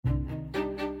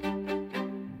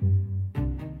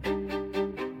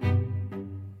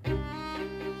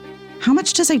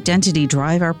much does identity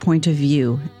drive our point of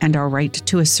view and our right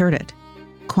to assert it?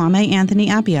 Kwame Anthony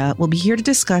Appiah will be here to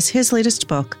discuss his latest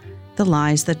book, The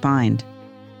Lies That Bind.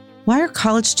 Why are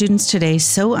college students today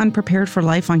so unprepared for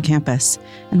life on campus,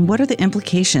 and what are the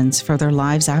implications for their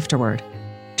lives afterward?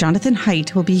 Jonathan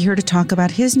Haidt will be here to talk about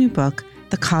his new book,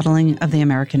 The Coddling of the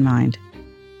American Mind.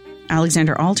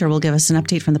 Alexander Alter will give us an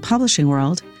update from the publishing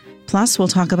world, plus we'll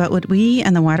talk about what we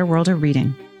and the wider world are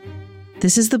reading.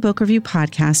 This is the Book Review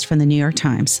Podcast from the New York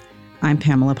Times. I'm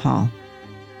Pamela Paul.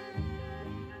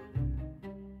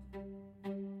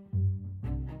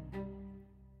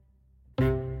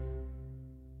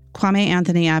 Kwame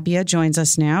Anthony Appiah joins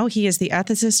us now. He is the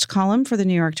ethicist column for the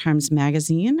New York Times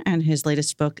Magazine, and his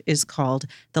latest book is called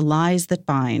The Lies That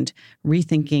Bind,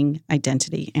 Rethinking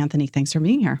Identity. Anthony, thanks for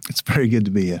being here. It's very good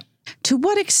to be here. To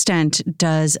what extent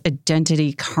does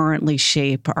identity currently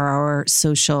shape our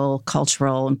social,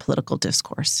 cultural, and political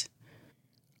discourse?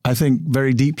 I think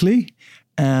very deeply,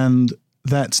 and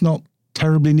that's not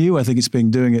terribly new. I think it's been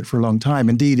doing it for a long time.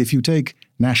 Indeed, if you take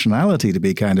nationality to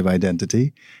be a kind of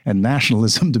identity and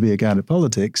nationalism to be a kind of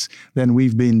politics, then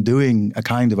we've been doing a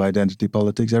kind of identity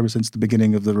politics ever since the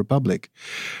beginning of the Republic.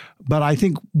 But I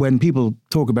think when people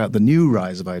talk about the new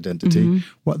rise of identity,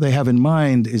 what they have in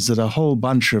mind is that a whole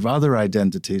bunch of other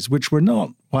identities, which were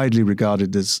not widely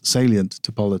regarded as salient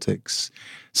to politics,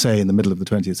 say in the middle of the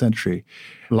 20th century,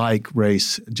 like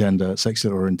race, gender,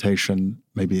 sexual orientation,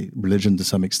 maybe religion to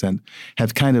some extent,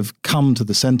 have kind of come to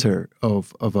the center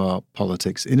of our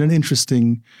politics in an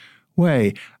interesting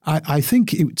way. I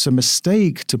think it's a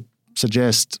mistake to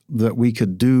suggest that we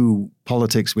could do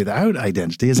politics without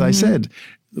identity. As I said,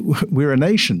 we're a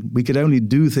nation. We could only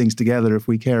do things together if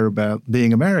we care about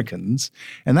being Americans,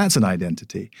 and that's an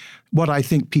identity. What I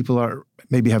think people are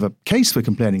maybe have a case for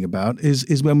complaining about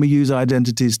is when we use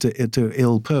identities to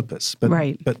ill purpose. But,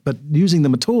 right. But using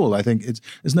them at all, I think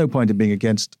there's no point in being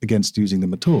against using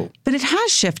them at all. But it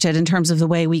has shifted in terms of the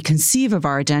way we conceive of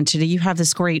our identity. You have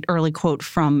this great early quote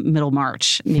from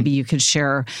Middlemarch. Maybe you could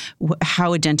share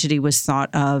how identity was thought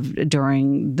of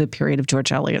during the period of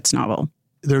George Eliot's novel.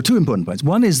 There are two important points.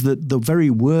 One is that the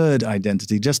very word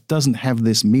identity just doesn't have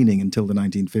this meaning until the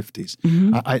 1950s.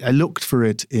 I looked for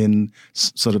it in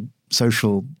sort of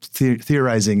social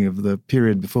theorizing of the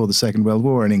period before the Second World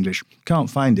War in English. Can't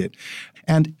find it.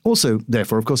 And also,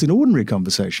 therefore, of course, in ordinary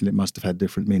conversation, it must have had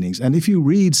different meanings. And if you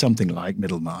read something like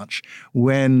Middlemarch,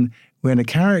 when a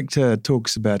character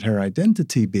talks about her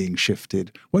identity being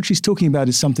shifted, what she's talking about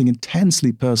is something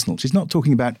intensely personal. She's not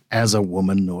talking about as a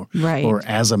woman or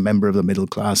as a member of the middle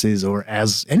classes or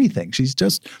as anything. She's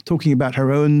just talking about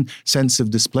her own sense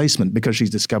of displacement because she's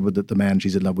discovered that the man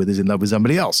she's in love with is in love with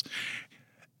somebody else.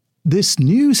 This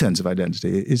new sense of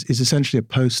identity is essentially a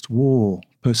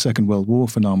post-Second World War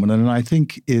phenomenon, and I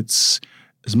think it's,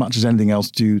 as much as anything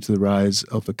else, due to the rise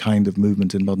of a kind of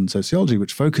movement in modern sociology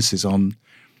which focuses on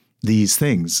these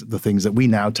things, the things that we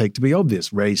now take to be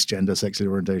obvious: race, gender, sexual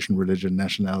orientation, religion,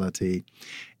 nationality,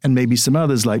 and maybe some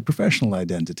others like professional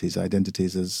identities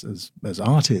as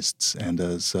artists and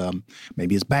as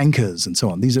maybe as bankers and so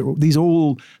on. These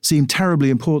all seem terribly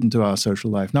important to our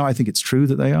social life. Now, I think it's true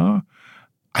that they are.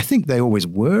 I think they always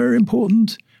were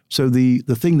important. So the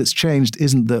thing that's changed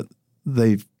isn't that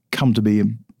they've come to be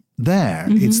there.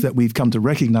 It's that we've come to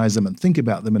recognize them and think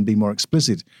about them and be more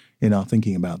explicit in our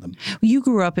thinking about them. You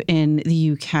grew up in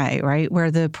the UK, right, where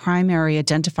the primary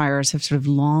identifiers have sort of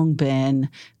long been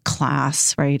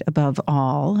class, right, above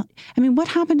all. I mean, what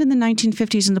happened in the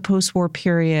 1950s and the post-war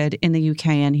period in the UK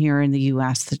and here in the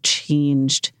US that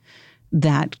changed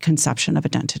that conception of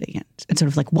identity and sort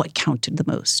of like what counted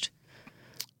the most?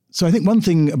 So I think one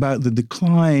thing about the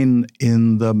decline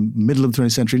in the middle of the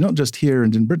 20th century, not just here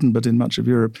and in Britain, but in much of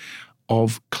Europe,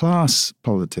 of class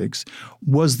politics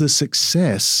was the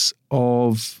success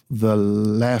of the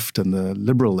left and the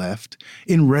liberal left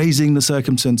in raising the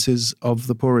circumstances of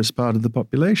the poorest part of the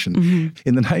population.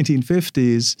 In the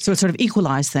 1950s. So it sort of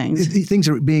equalized things. Things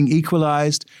are being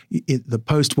equalized. The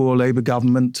post-war Labour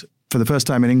government, for the first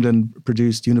time in England,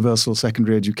 produced universal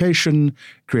secondary education,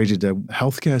 created a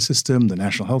healthcare system, the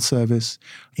National Health Service,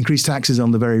 increased taxes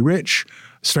on the very rich,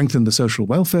 strengthened the social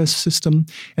welfare system.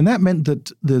 And that meant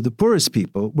that the poorest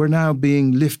people were now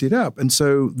being lifted up. And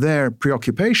so their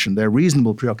preoccupation, their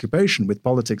reasonable preoccupation with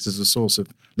politics as a source of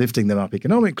lifting them up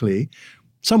economically,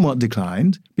 somewhat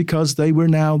declined because they were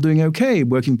now doing okay.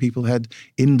 Working people had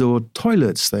indoor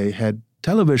toilets, they had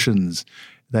televisions,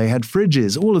 they had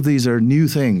fridges. All of these are new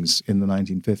things in the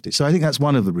 1950s. So I think that's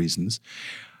one of the reasons.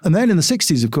 And then in the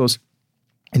 60s, of course,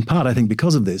 in part, I think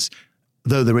because of this,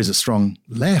 though there is a strong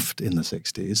left in the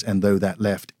 60s, and though that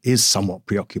left is somewhat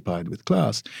preoccupied with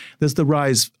class, there's the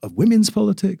rise of women's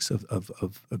politics,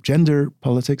 of gender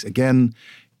politics. Again,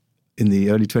 in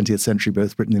the early 20th century,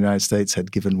 both Britain and the United States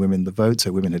had given women the vote,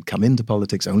 so women had come into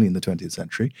politics only in the 20th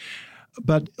century.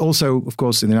 But also, of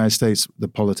course, in the United States, the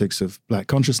politics of black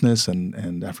consciousness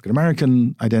and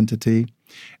African-American identity.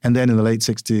 And then in the late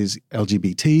 60s,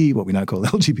 LGBT, what we now call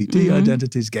LGBT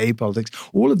identities, gay politics,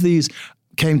 all of these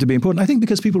came to be important, I think,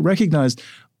 because people recognized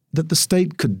that the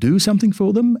state could do something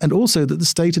for them and also that the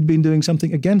state had been doing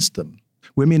something against them.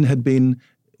 Women had been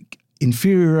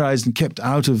inferiorized and kept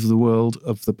out of the world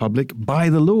of the public by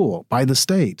the law, by the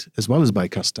state, as well as by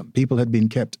custom. Black people had been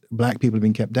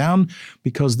kept down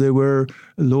because there were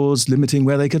laws limiting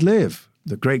where they could live.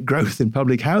 The great growth in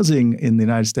public housing in the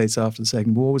United States after the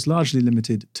Second War was largely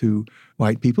limited to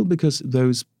white people because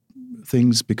those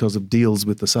things, because of deals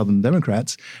with the Southern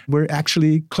Democrats, were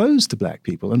actually closed to black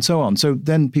people and so on. So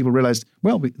then people realized,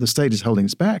 well, the state is holding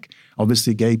us back.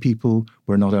 Obviously, gay people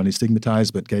were not only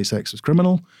stigmatized, but gay sex was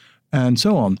criminal and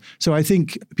so on. So I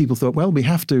think people thought, well, we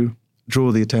have to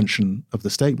draw the attention of the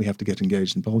state. We have to get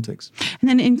engaged in politics. And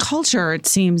then in culture, it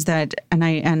seems that,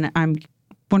 and I'm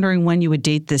wondering when you would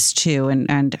date this too,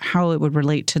 and how it would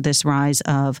relate to this rise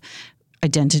of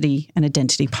identity and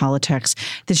identity politics,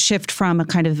 the shift from a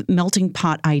kind of melting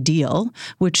pot ideal,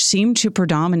 which seemed to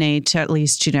predominate, at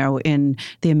least, in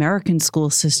the American school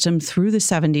system through the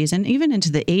 70s and even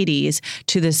into the 80s,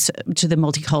 to the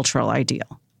multicultural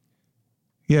ideal.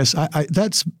 Yes,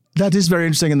 that is very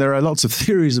interesting, and there are lots of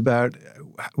theories about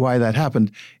why that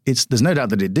happened. There's no doubt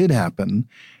that it did happen,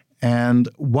 and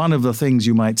one of the things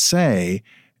you might say,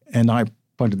 and I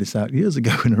pointed this out years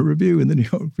ago in a review in the New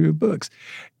York Review of Books,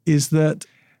 is that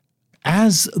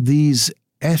as these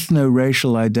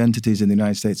ethno-racial identities in the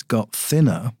United States got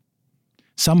thinner,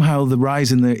 somehow the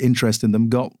rise in the interest in them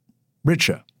got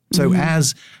richer. So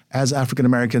as African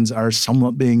Americans are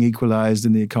somewhat being equalized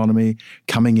in the economy,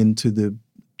 coming into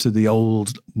the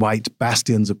old white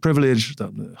bastions of privilege,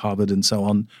 Harvard and so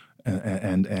on,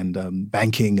 and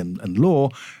banking and law,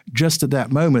 just at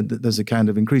that moment that there's a kind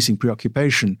of increasing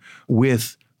preoccupation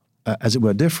with, as it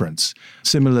were, difference.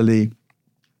 Similarly,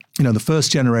 the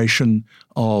first generation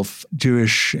of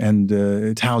Jewish and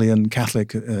Italian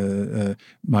Catholic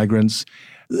migrants,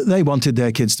 they wanted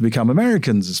their kids to become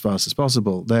Americans as fast as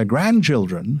possible. Their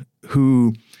grandchildren,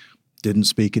 who didn't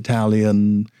speak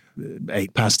Italian,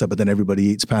 ate pasta, but then everybody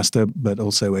eats pasta, but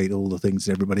also ate all the things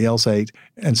that everybody else ate,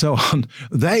 and so on,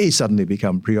 they suddenly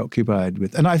become preoccupied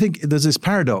with. And I think there's this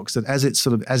paradox that as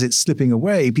it's slipping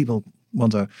away, people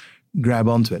want to grab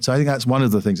onto it. So I think that's one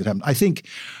of the things that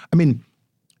happened.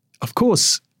 Of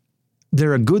course, there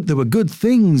were good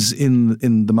things in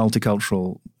the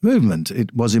multicultural movement.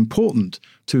 It was important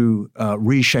to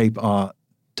reshape our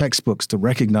textbooks to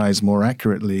recognize more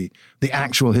accurately the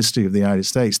actual history of the United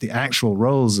States, the actual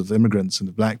roles of immigrants and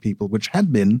of black people, which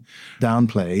had been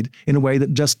downplayed in a way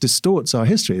that just distorts our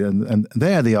history. And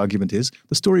there the argument is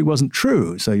the story wasn't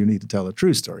true, so you need to tell a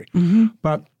true story.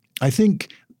 But I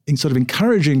think in sort of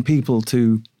encouraging people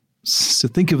to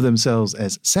think of themselves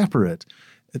as separate,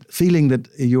 feeling that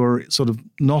you're sort of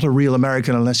not a real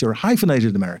American unless you're a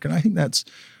hyphenated American, I think that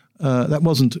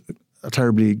wasn't a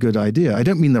terribly good idea. I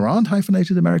don't mean there aren't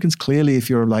hyphenated Americans. Clearly, if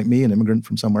you're like me, an immigrant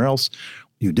from somewhere else,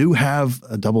 you do have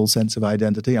a double sense of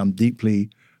identity. I'm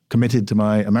deeply committed to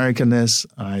my Americanness.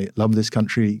 I love this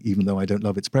country, even though I don't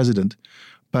love its president.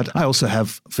 But I also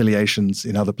have affiliations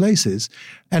in other places,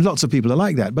 and lots of people are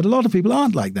like that. But a lot of people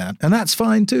aren't like that, and that's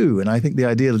fine too. And I think the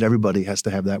idea that everybody has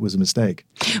to have that was a mistake.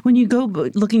 When you go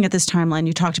looking at this timeline,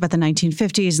 you talked about the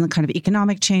 1950s and the kind of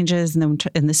economic changes, and then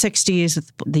in the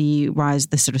 60s, the rise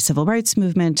of the sort of civil rights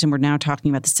movement, and we're now talking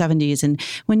about the 70s. And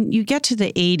when you get to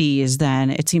the 80s,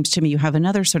 then it seems to me you have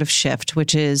another sort of shift,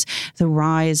 which is the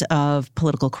rise of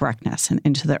political correctness and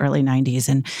into the early 90s.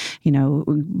 And,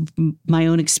 my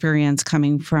own experience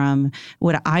coming from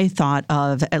what I thought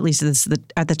of, at least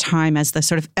at the time, as the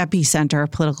sort of epicenter of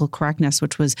political correctness,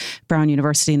 which was Brown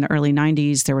University in the early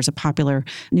 90s. There was a popular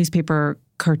newspaper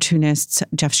cartoonist,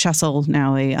 Jeff Shessel,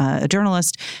 now a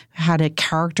journalist, had a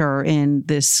character in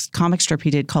this comic strip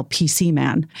he did called PC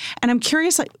Man. And I'm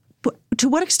curious, to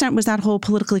what extent was that whole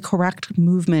politically correct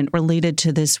movement related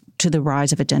to the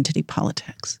rise of identity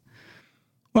politics?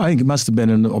 Well, I think it must have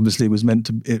been, and obviously it was meant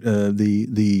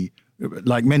to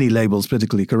like many labels,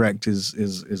 politically correct is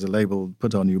a label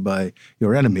put on you by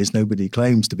your enemies. Nobody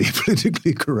claims to be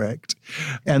politically correct.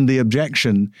 And the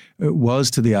objection was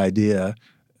to the idea,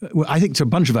 I think to a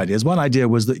bunch of ideas. One idea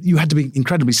was that you had to be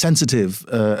incredibly sensitive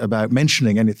about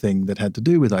mentioning anything that had to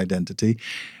do with identity.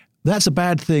 That's a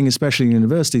bad thing, especially in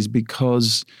universities,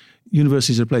 because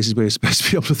universities are places where you're supposed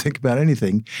to be able to think about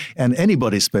anything, and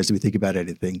anybody's supposed to be thinking about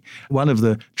anything. One of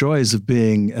the joys of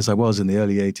being, as I was in the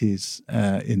early 80s,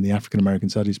 in the African American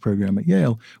Studies program at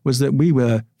Yale, was that we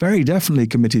were very definitely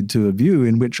committed to a view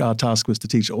in which our task was to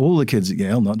teach all the kids at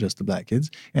Yale, not just the black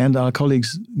kids, and our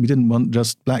colleagues. We didn't want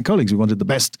just black colleagues. We wanted the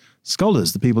best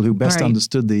scholars, the people who best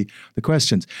understood the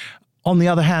questions. On the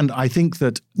other hand, I think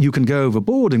that you can go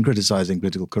overboard in criticizing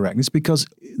political correctness because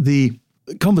the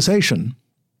conversation,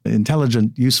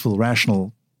 intelligent, useful,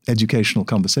 rational, educational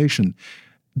conversation,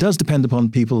 does depend upon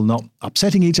people not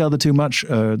upsetting each other too much.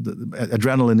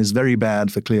 Adrenaline is very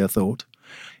bad for clear thought.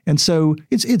 And so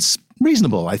it's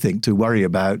reasonable, I think, to worry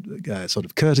about sort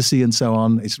of courtesy and so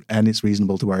on, and it's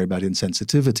reasonable to worry about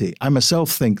insensitivity. I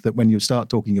myself think that when you start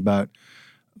talking about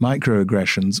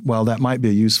microaggressions, while that might be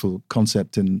a useful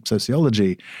concept in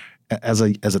sociology, as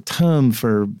a term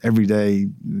for everyday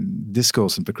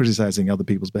discourse and for criticizing other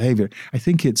people's behavior, I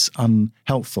think it's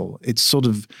unhelpful. It's sort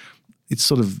of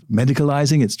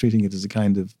medicalizing. It's treating it as a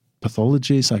kind of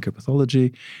pathology,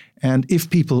 psychopathology. And if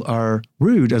people are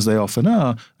rude, as they often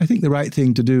are, I think the right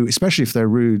thing to do, especially if they're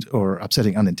rude or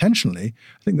upsetting unintentionally,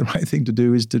 I think the right thing to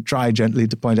do is to try gently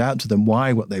to point out to them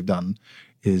why what they've done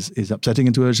is upsetting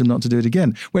and to urge them not to do it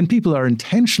again. When people are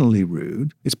intentionally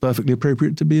rude, it's perfectly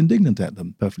appropriate to be indignant at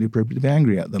them, perfectly appropriate to be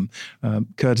angry at them.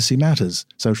 Courtesy matters.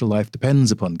 Social life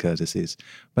depends upon courtesies.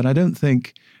 But I don't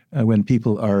think when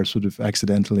people are sort of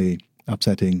accidentally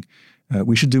upsetting,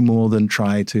 we should do more than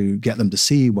try to get them to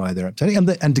see why they're upsetting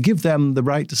and to give them the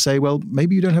right to say, well,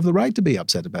 maybe you don't have the right to be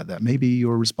upset about that. Maybe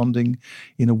you're responding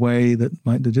in a way that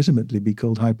might legitimately be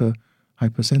called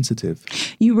hypersensitive.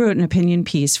 You wrote an opinion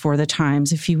piece for The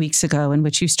Times a few weeks ago in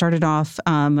which you started off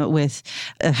with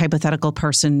a hypothetical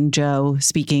person, Joe,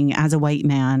 speaking as a white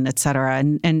man, et cetera,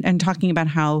 and talking about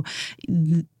how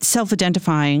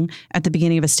self-identifying at the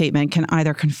beginning of a statement can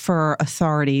either confer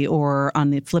authority or,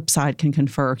 on the flip side, can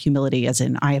confer humility, as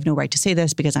in, I have no right to say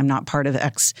this because I'm not part of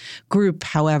X group,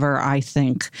 however I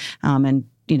think, and,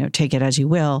 take it as you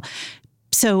will.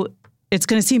 So it's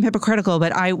going to seem hypocritical,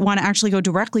 but I want to actually go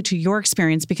directly to your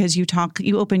experience because you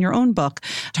open your own book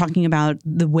talking about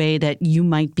the way that you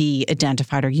might be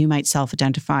identified or you might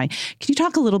self-identify. Can you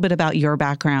talk a little bit about your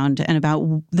background and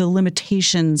about the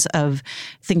limitations of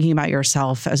thinking about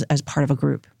yourself as part of a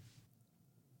group?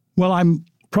 Well, I'm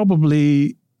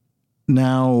probably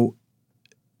now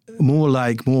more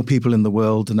like more people in the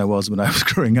world than I was when I was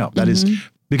growing up. That is,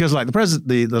 because like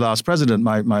the last president,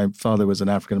 my father was an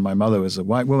African and my mother was a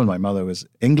white woman. My mother was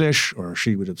English, or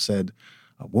she would have said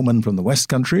a woman from the West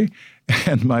Country.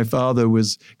 And my father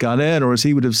was Ghanaian, or as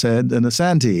he would have said, an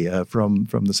Asante from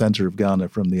the center of Ghana,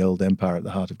 from the old empire at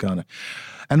the heart of Ghana.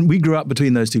 And we grew up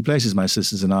between those two places, my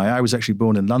sisters and I. I was actually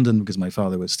born in London because my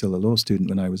father was still a law student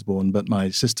when I was born, but my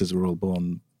sisters were all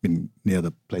born near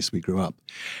the place we grew up.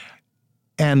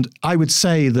 And I would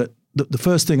say that the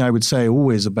first thing I would say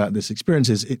always about this experience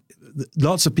is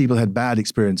lots of people had bad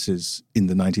experiences in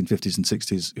the 1950s and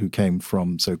 60s who came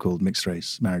from so-called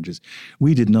mixed-race marriages.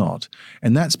 We did not.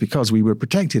 And that's because we were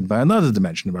protected by another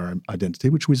dimension of our identity,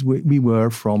 which was we were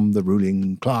from the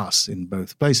ruling class in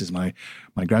both places. My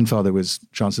grandfather was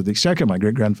Chancellor of the Exchequer. My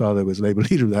great-grandfather was Labour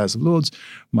leader of the House of Lords.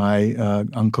 My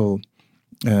uncle...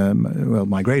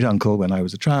 my great uncle, when I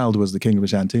was a child, was the King of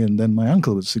Ashanti, and then my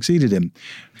uncle succeeded him.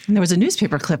 And there was a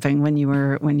newspaper clipping when you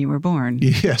were born.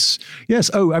 Yes.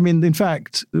 Oh, I mean, in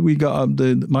fact, we got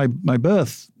my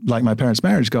birth, like my parents'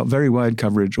 marriage, got very wide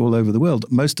coverage all over the world.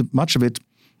 Much of it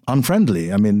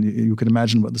unfriendly. I mean, you can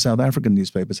imagine what the South African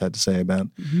newspapers had to say about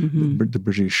the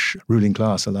British ruling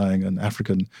class allowing an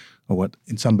African, or what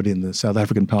somebody in the South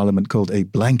African Parliament called a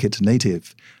blanket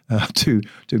native, to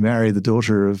marry the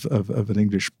daughter of an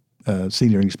English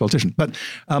senior English politician. But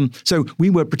so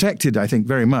we were protected, I think,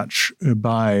 very much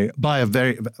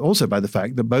also by the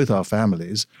fact that both our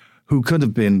families, who could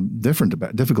have been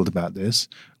difficult about this,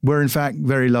 were in fact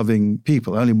very loving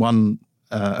people. Only one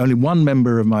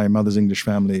member of my mother's English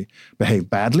family behaved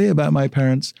badly about my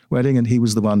parents' wedding, and he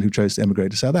was the one who chose to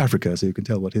emigrate to South Africa, so you can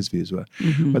tell what his views were.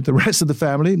 But the rest of the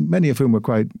family, many of whom were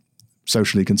quite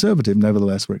socially conservative,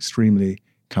 nevertheless were extremely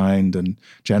kind and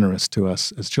generous to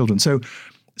us as children. So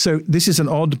this is an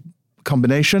odd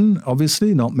combination,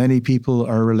 obviously. Not many people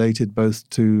are related both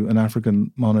to an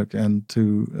African monarch and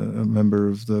to a member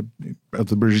of the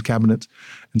British cabinet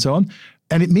and so on.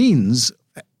 And it means,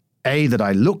 A, that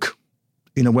I look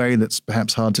in a way that's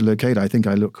perhaps hard to locate. I think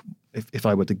I look, if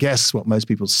I were to guess what most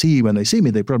people see when they see me,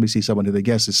 they probably see someone who they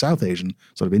guess is South Asian,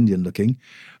 sort of Indian looking,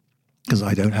 because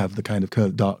I don't have the kind of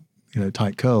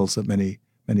tight curls that many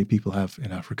people have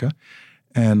in Africa,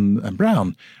 and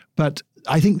brown. But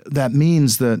I think that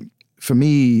means that, for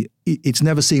me, it's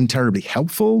never seemed terribly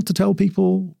helpful to tell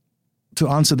people to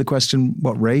answer the question,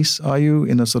 what race are you,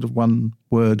 in a sort of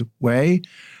one-word way.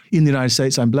 In the United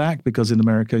States, I'm black, because in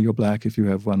America, you're black if you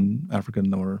have one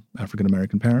African or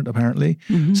African-American parent, apparently.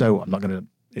 Mm-hmm. So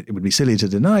it would be silly to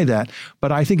deny that.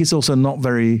 But I think it's also not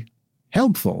very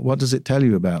helpful. What does it tell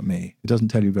you about me? It doesn't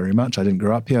tell you very much. I didn't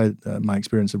grow up here. My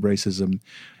experience of racism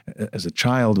as a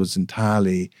child I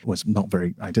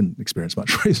didn't experience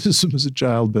much racism as a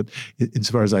child, but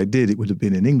insofar as I did, it would have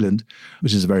been in England,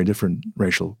 which is a very different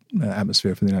racial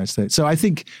atmosphere from the United States. So I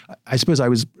suppose I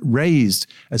was raised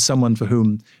as someone for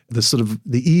whom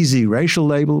the easy racial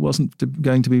label wasn't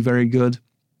going to be very good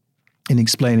in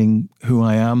explaining who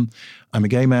I am. I'm a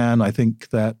gay man. I think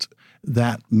that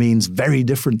means very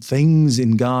different things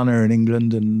in Ghana and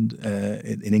England, and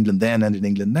in England then and in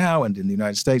England now, and in the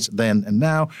United States then and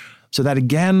now. So that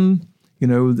again,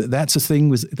 that's a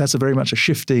thing. That's a very much a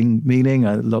shifting meaning.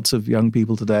 Lots of young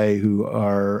people today who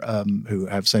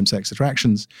have same-sex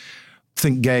attractions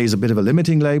think gay is a bit of a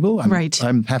limiting label. Right.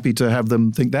 I'm happy to have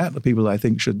them think that. The people I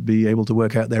think should be able to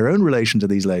work out their own relation to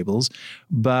these labels.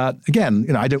 But again,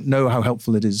 I don't know how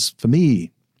helpful it is for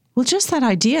me. Well, just that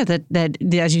idea that,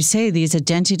 as you say, these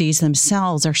identities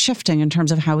themselves are shifting in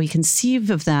terms of how we conceive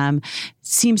of them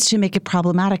seems to make it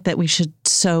problematic that we should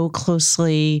so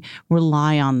closely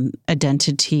rely on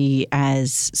identity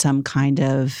as some kind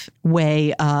of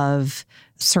way of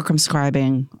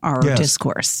circumscribing our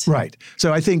discourse. Right.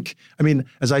 So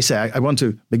as I say, I want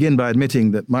to begin by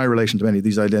admitting that my relation to many of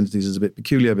these identities is a bit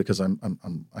peculiar, because I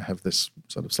have this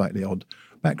sort of slightly odd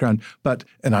background,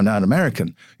 and I'm now an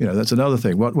American. That's another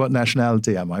thing. What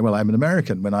nationality am I? Well, I'm an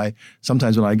American.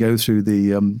 Sometimes when I go through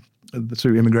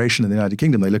through immigration in the United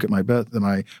Kingdom, they look at my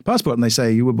passport and they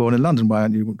say, "You were born in London. Why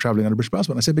aren't you traveling on a British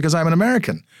passport?" And I say, "Because I'm an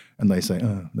American." And they say,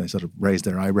 "Oh," they sort of raise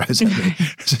their eyebrows at me,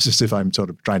 just as if I'm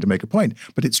sort of trying to make a point.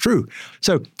 But it's true.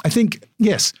 So I think,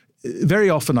 yes, very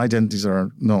often identities are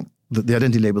not, the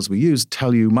identity labels we use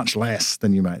tell you much less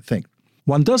than you might think.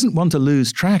 One doesn't want to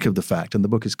lose track of the fact, and the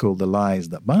book is called The Lies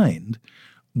That Bind,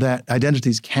 that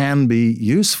identities can be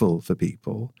useful for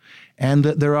people, and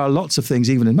that there are lots of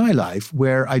things, even in my life,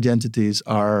 where identities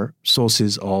are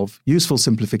sources of useful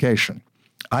simplification.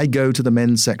 I go to the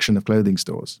men's section of clothing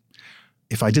stores.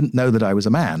 If I didn't know that I was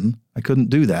a man, I couldn't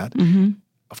do that. Mm-hmm.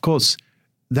 Of course,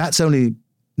 that's only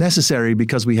necessary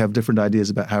because we have different ideas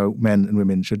about how men and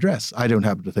women should dress. I don't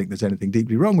happen to think there's anything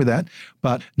deeply wrong with that,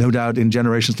 but no doubt in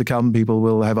generations to come, people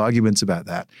will have arguments about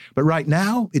that. But right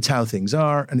now, it's how things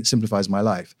are, and it simplifies my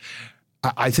life.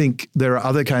 I think there are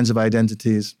other kinds of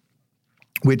identities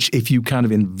which, if you kind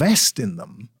of invest in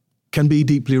them, can be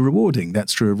deeply rewarding.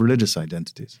 That's true of religious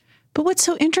identities. But what's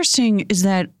so interesting is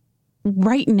that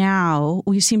right now,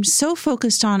 we seem so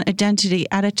focused on identity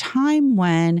at a time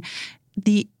when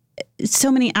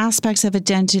so many aspects of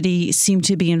identity seem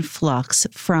to be in flux,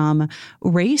 from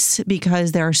race,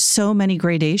 because there are so many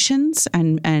gradations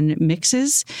and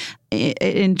mixes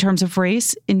in terms of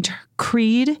race,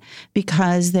 creed,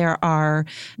 because there are,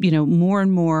 more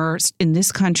and more in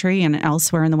this country and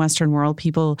elsewhere in the Western world,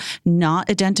 people not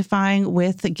identifying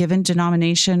with a given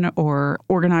denomination or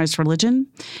organized religion.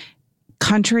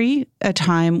 Country, a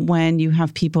time when you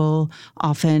have people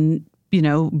often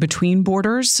between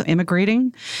borders,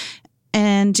 immigrating,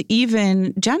 and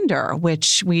even gender,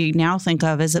 which we now think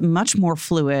of as much more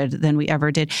fluid than we ever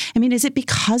did. Is it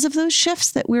because of those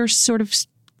shifts that we're sort of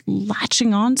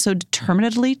latching on so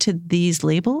determinedly to these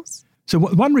labels? So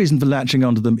one reason for latching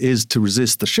onto them is to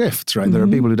resist the shifts, right? Mm-hmm. There are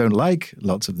people who don't like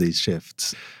lots of these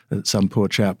shifts. Some poor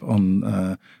chap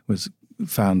was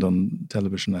found on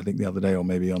television, I think the other day, or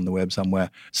maybe on the web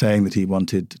somewhere, saying that he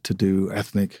wanted to do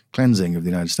ethnic cleansing of the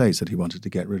United States, that he wanted to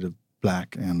get rid of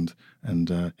Black and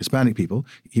Hispanic people.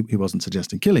 He wasn't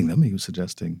suggesting killing them. He was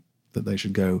suggesting that they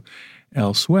should go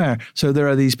elsewhere. So there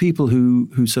are these people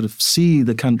who sort of see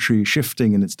the country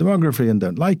shifting in its demography and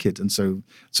don't like it. And so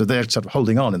they're sort of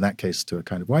holding on, in that case, to a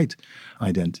kind of white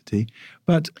identity.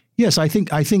 But yes, I think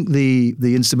the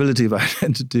instability of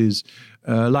identities,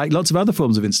 like lots of other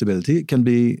forms of instability, it can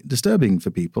be disturbing for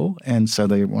people. And so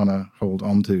they want to hold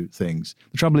on to things.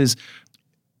 The trouble is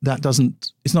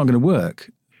it's not going to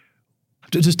work.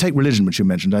 Just take religion, which you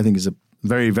mentioned, I think is a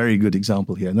very, very good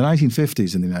example here. In the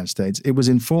 1950s in the United States, it was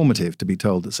informative to be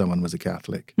told that someone was a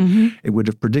Catholic. Mm-hmm. It would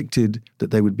have predicted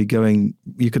that they would be going,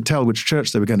 you could tell which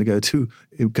church they were going to go to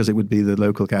because it would be the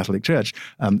local Catholic church.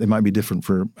 It might be different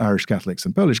for Irish Catholics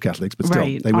and Polish Catholics, but still,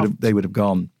 right. they would have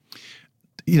gone,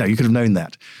 you could have known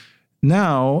that.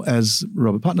 Now, as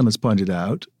Robert Putnam has pointed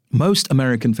out, most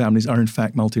American families are in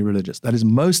fact multi-religious. That is,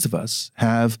 most of us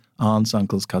have aunts,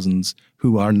 uncles, cousins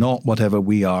who are not whatever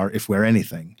we are if we're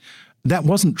anything. That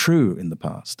wasn't true in the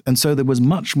past. And so there was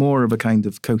much more of a kind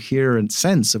of coherent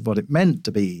sense of what it meant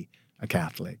to be a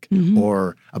Catholic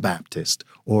or a Baptist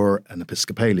or an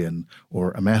Episcopalian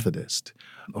or a Methodist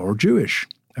or Jewish.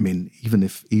 I mean, even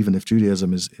if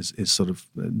Judaism is sort of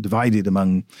divided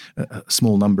among a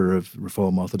small number of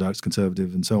Reform, Orthodox,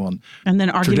 Conservative, and so on. And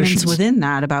then arguments within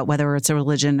that about whether it's a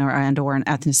religion or an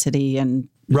ethnicity and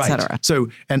et cetera. Right. So,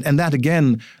 and that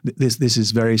again, this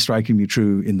is very strikingly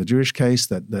true in the Jewish case,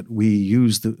 that we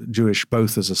use the Jewish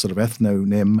both as a sort of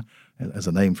ethnonym, as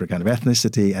a name for a kind of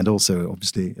ethnicity, and also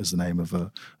obviously as the name of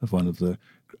one of the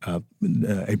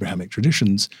Abrahamic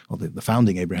traditions, or the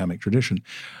founding Abrahamic tradition.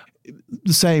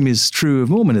 The same is true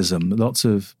of Mormonism. Lots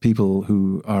of people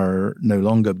who are no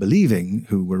longer believing,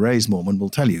 who were raised Mormon, will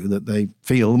tell you that they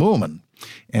feel Mormon.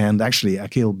 And actually,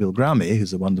 Akil Bilgrami,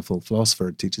 who's a wonderful philosopher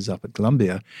who teaches up at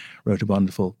Columbia, wrote a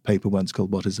wonderful paper once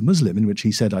called What is a Muslim?, in which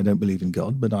he said, I don't believe in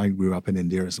God, but I grew up in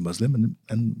India as a Muslim,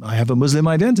 and I have a Muslim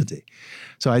identity.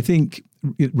 So I think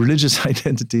religious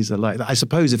identities are like that. I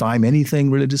suppose if I'm anything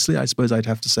religiously, I suppose I'd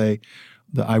have to say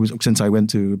that since I went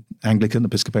to Anglican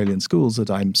Episcopalian schools, that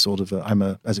I'm sort of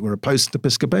as it were, a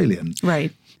post-Episcopalian.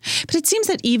 Right. But it seems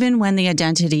that even when the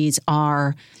identities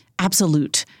are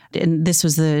absolute, and this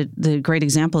was the great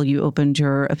example you opened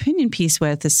your opinion piece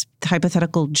with, this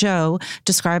hypothetical Joe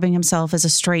describing himself as a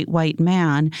straight white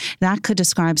man, that could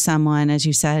describe someone, as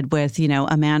you said, with,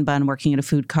 a man bun working at a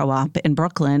food co-op in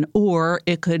Brooklyn, or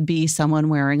it could be someone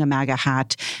wearing a MAGA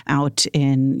hat out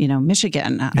in,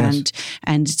 Michigan. Yes.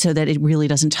 And so that it really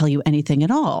doesn't tell you anything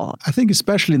at all. I think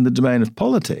especially in the domain of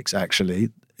politics, actually,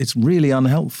 it's really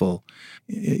unhelpful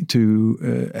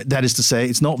that is to say,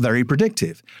 it's not very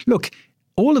predictive. Look,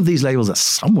 all of these labels are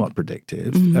somewhat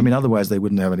predictive. I mean, otherwise they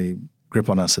wouldn't have any grip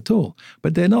on us at all.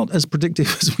 But they're not as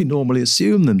predictive as we normally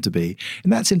assume them to be.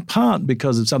 And that's in part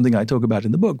because of something I talk about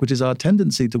in the book, which is our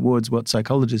tendency towards what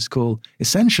psychologists call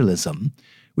essentialism,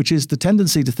 which is the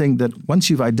tendency to think that once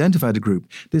you've identified a group,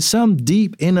 there's some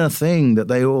deep inner thing that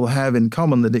they all have in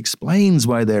common that explains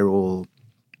why they're all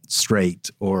straight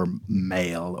or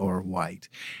male or white.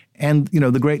 And,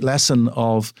 the great lesson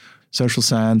of social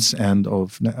science and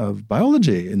of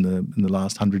biology in the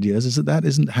last 100 years is that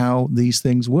isn't how these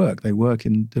things work. They work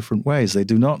in different ways. They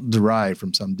do not derive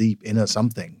from some deep inner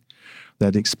something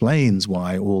that explains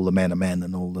why all the men are men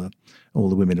and all the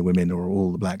women are women, or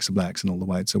all the blacks are blacks and all the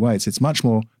whites are whites. It's much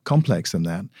more complex than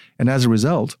that. And as a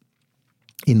result,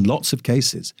 in lots of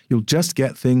cases, you'll just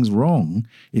get things wrong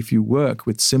if you work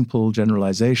with simple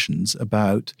generalizations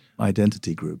about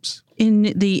identity groups.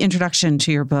 In the introduction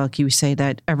to your book, you say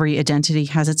that every identity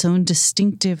has its own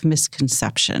distinctive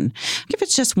misconception. Give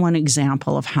us just one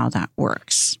example of how that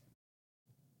works.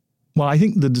 Well, I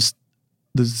think the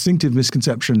distinctive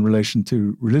misconception in relation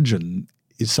to religion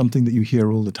is something that you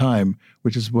hear all the time,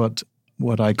 which is what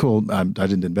I call, I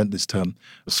didn't invent this term,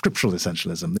 scriptural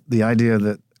essentialism. The idea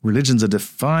that religions are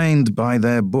defined by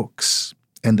their books,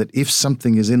 and that if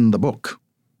something is in the book,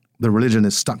 the religion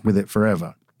is stuck with it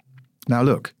forever. Now,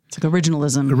 look. It's like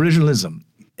originalism. Originalism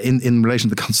in relation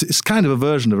to the concept, it's kind of a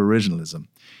version of originalism.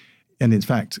 And in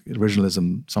fact,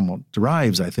 originalism somewhat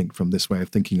derives, I think, from this way of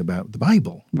thinking about the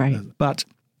Bible. Right. But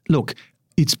look,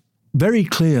 it's very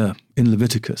clear in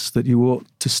Leviticus that you ought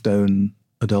to stone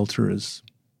adulterers.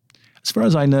 As far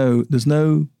as I know, there's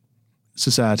no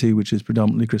society which is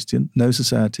predominantly Christian,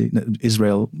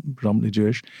 Israel, predominantly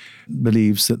Jewish,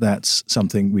 believes that that's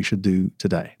something we should do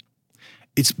today.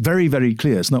 It's very, very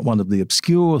clear. It's not one of the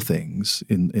obscure things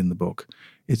in the book.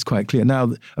 It's quite clear.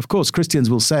 Now, of course, Christians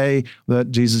will say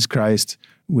that Jesus Christ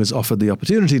was offered the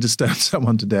opportunity to stone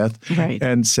someone to death, right,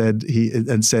 and said,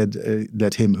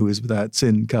 "Let him who is without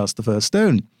sin cast the first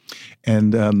stone."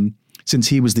 And since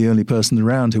he was the only person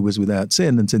around who was without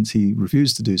sin, and since he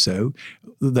refused to do so,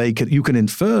 you can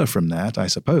infer from that, I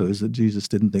suppose, that Jesus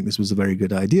didn't think this was a very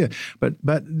good idea.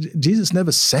 But Jesus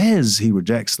never says he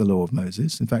rejects the law of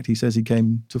Moses. In fact, he says he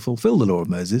came to fulfill the law of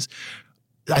Moses.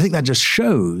 I think that just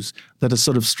shows that a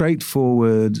sort of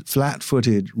straightforward,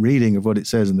 flat-footed reading of what it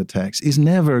says in the text is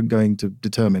never going to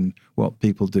determine what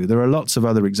people do. There are lots of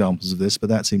other examples of this, but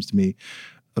that seems to me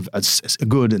a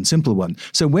good and simple one.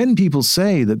 So when people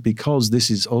say that because this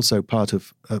is also part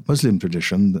of Muslim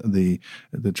tradition, the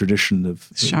tradition of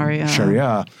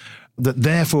Sharia, that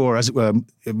therefore, as it were,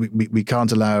 we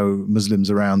can't allow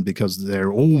Muslims around because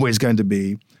they're always going to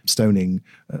be stoning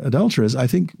adulterers, I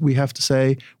think we have to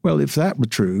say, well, if that were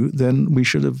true, then we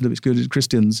should have excluded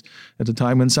Christians at a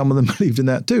time when some of them believed in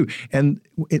that too. And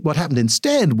what happened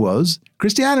instead was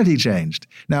Christianity changed.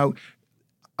 Now,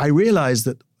 I realize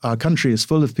that our country is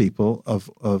full of people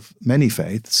of many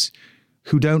faiths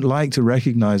who don't like to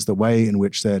recognize the way in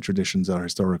which their traditions are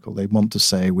historical. They want to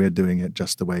say we're doing it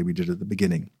just the way we did at the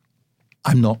beginning.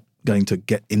 I'm not going to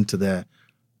get into their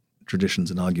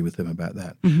traditions and argue with them about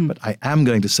that. Mm-hmm. But I am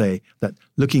going to say that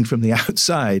looking from the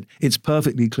outside, it's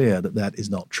perfectly clear that that is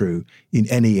not true in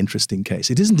any interesting case.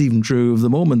 It isn't even true of the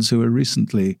Mormons who have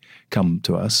recently come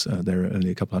to us. They're only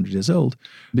a couple hundred years old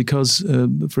because,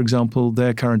 for example,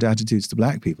 their current attitudes to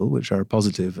black people, which are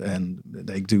positive, and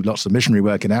they do lots of missionary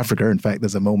work in Africa. In fact,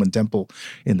 there's a Mormon temple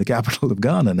in the capital of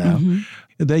Ghana now.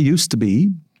 Mm-hmm. They used to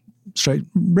be straight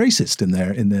racist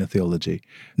in their theology.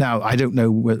 Now, I don't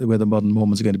know whether modern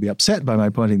Mormons are going to be upset by my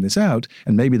pointing this out,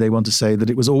 and maybe they want to say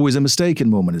that it was always a mistake in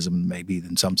Mormonism. Maybe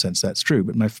in some sense that's true,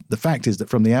 but the fact is that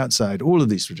from the outside, all of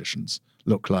these traditions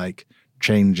look like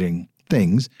changing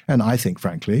things, and I think,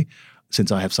 frankly, since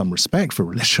I have some respect for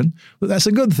religion, but that's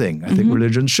a good thing. I think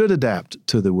religion should adapt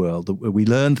to the world. We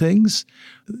learn things.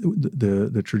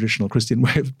 The traditional Christian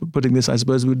way of putting this, I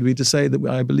suppose, would be to say that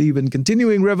I believe in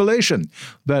continuing revelation.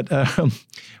 But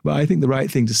I think the right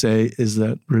thing to say is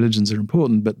that religions are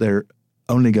important, but they're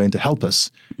only going to help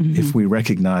us if we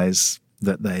recognize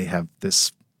that they have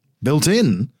this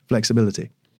built-in flexibility.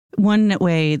 One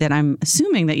way that I'm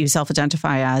assuming that you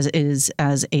self-identify as is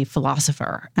as a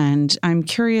philosopher. And I'm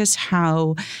curious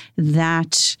how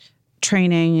that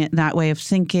training, that way of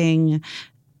thinking,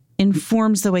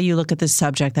 informs the way you look at this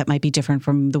subject that might be different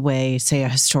from the way, say, a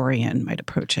historian might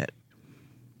approach it.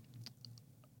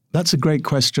 That's a great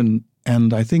question.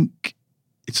 And I think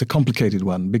it's a complicated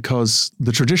one because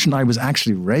the tradition I was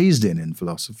actually raised in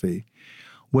philosophy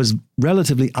was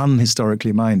relatively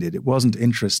unhistorically minded. It wasn't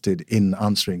interested in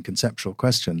answering conceptual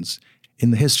questions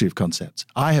in the history of concepts.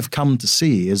 I have come to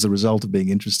see, as a result of being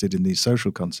interested in these social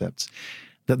concepts,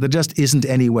 that there just isn't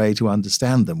any way to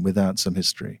understand them without some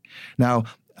history. Now,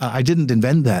 I didn't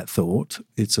invent that thought.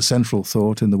 It's a central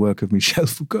thought in the work of Michel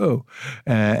Foucault,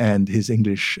 and his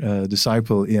English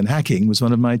disciple Ian Hacking was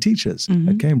one of my teachers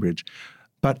at Cambridge.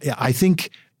 But I think,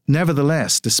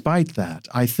 nevertheless, despite that,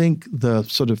 I think the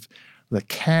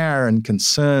care and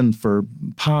concern for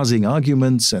parsing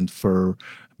arguments and for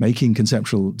making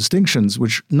conceptual distinctions,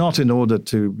 which not in order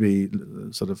to be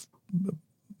sort of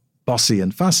bossy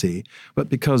and fussy, but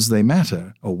because they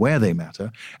matter or where they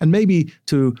matter. And maybe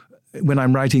when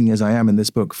I'm writing, as I am in this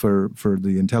book, for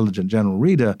the intelligent general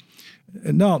reader,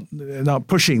 not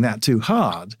pushing that too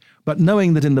hard, but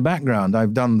knowing that in the background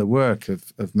I've done the work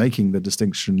of making the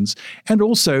distinctions and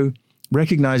also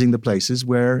recognizing the places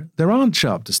where there aren't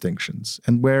sharp distinctions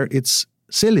and where it's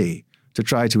silly to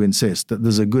try to insist that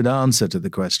there's a good answer to the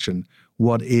question,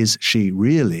 what is she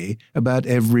really, about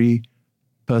every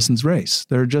person's race?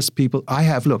 There are just people. I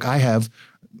have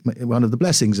one of the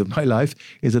blessings of my life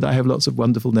is that I have lots of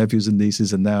wonderful nephews and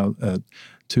nieces, and now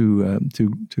two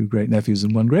great nephews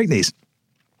and one great niece.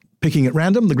 Picking at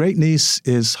random, the great niece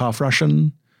is half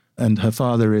Russian and her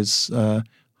father is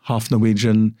half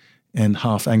Norwegian and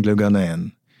half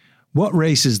Anglo-Ghanaian. What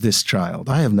race is this child?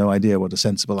 I have no idea what a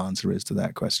sensible answer is to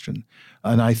that question.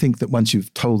 And I think that once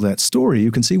you've told that story,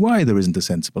 you can see why there isn't a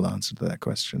sensible answer to that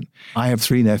question. I have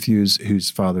 3 nephews whose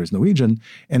father is Norwegian,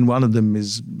 and one of them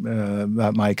is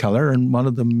about my color, and one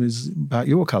of them is about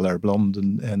your color, blonde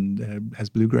and has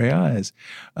blue-gray eyes.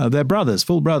 They're brothers,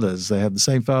 full brothers. They have the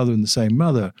same father and the same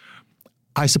mother.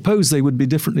 I suppose they would be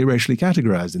differently racially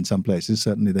categorized in some places.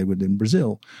 Certainly they would in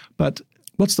Brazil. But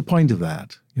what's the point of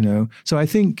that? So I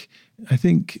think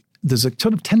there's a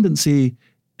sort of tendency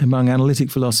among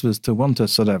analytic philosophers to want to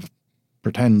sort of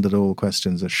pretend that all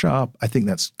questions are sharp. I think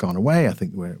that's gone away. I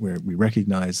think we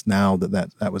recognize now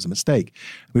that was a mistake.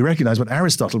 We recognize what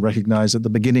Aristotle recognized at the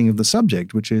beginning of the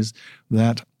subject, which is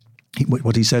that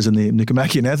what he says in the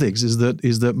Nicomachean Ethics is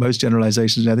that most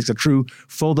generalizations in ethics are true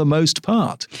for the most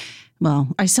part. Well,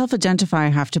 I self-identify, I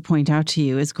have to point out to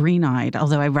you, as green-eyed,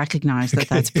 although I recognize that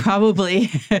that's probably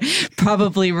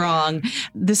wrong.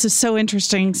 This is so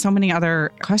interesting. So many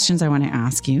other questions I want to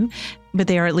ask you, but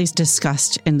they are at least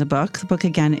discussed in the book. The book,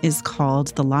 again, is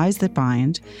called The Lies That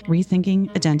Bind,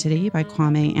 Rethinking Identity by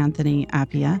Kwame Anthony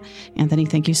Appiah. Anthony,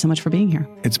 thank you so much for being here.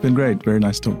 It's been great. Very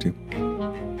nice to talk to you.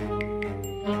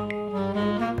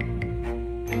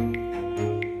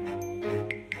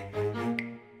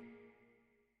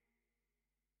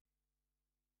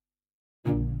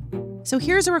 So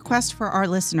here's a request for our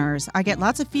listeners. I get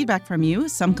lots of feedback from you,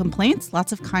 some complaints,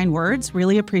 lots of kind words.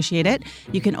 Really appreciate it.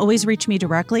 You can always reach me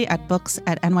directly at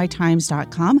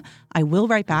books@nytimes.com. I will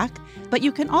write back. But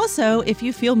you can also, if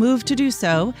you feel moved to do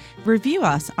so, review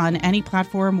us on any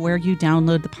platform where you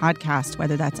download the podcast,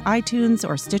 whether that's iTunes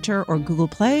or Stitcher or Google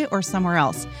Play or somewhere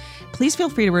else. Please feel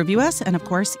free to review us and, of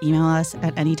course, email us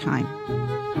at any time.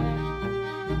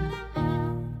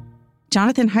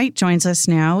 Jonathan Haidt joins us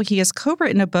now. He has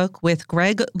co-written a book with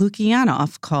Greg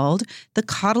Lukianoff called The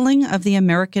Coddling of the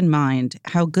American Mind,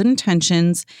 How Good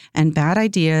Intentions and Bad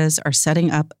Ideas Are Setting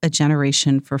Up a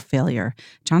Generation for Failure.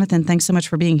 Jonathan, thanks so much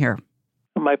for being here.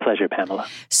 My pleasure, Pamela.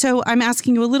 So I'm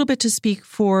asking you a little bit to speak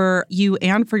for you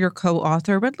and for your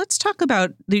co-author, but let's talk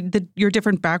about your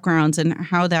different backgrounds and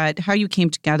how you came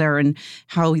together and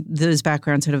how those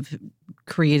backgrounds sort of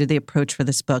created the approach for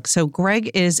this book. So Greg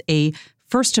is a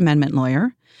First Amendment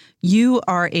lawyer. You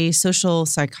are a social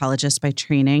psychologist by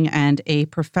training and a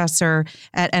professor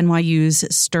at NYU's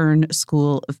Stern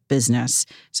School of Business.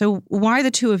 So why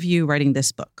the two of you writing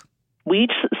this book? We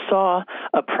each saw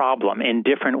a problem in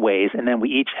different ways, and then we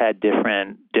each had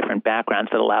different backgrounds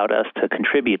that allowed us to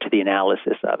contribute to the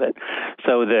analysis of it.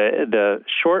 So the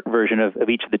short version of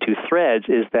each of the two threads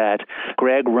is that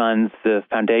Greg runs the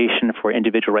Foundation for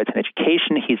Individual Rights and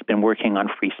Education. He's been working on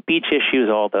free speech issues,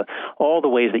 all the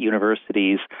ways that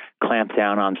universities clamp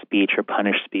down on speech or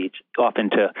punish speech,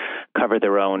 often to cover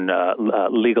their own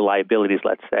legal liabilities,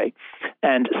 let's say.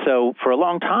 And so for a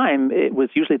long time, it was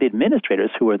usually the administrators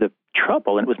who were the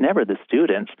trouble, and it was never the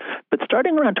students. But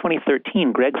starting around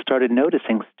 2013, Greg started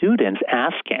noticing students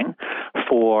asking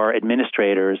for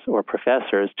administrators or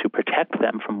professors to protect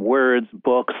them from words,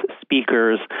 books,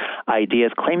 speakers,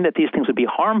 ideas, claiming that these things would be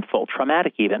harmful,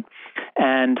 traumatic even.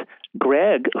 And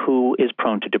Greg, who is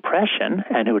prone to depression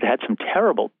and who had had some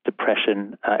terrible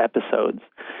depression episodes,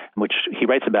 which he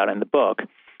writes about in the book,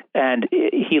 and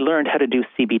he learned how to do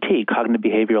CBT, cognitive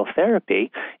behavioral therapy,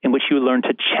 in which you learn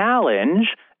to challenge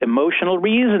emotional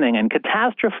reasoning and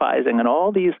catastrophizing and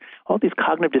all these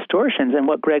cognitive distortions. And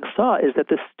what Greg saw is that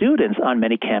the students on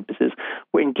many campuses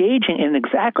were engaging in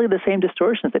exactly the same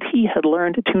distortions that he had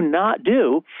learned to not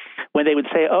do when they would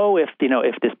say, oh, if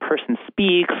this person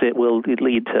speaks, it will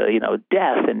lead to,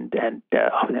 death and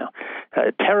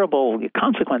terrible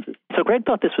consequences. So Greg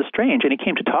thought this was strange, and he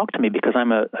came to talk to me because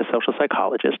I'm a social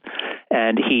psychologist,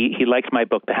 and he liked my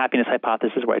book, The Happiness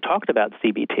Hypothesis, where I talked about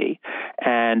CBT,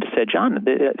 and said, John,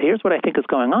 here's what I think is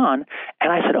going on.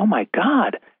 And I said, oh, my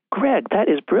God, Greg, that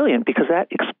is brilliant, because that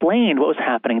explained what was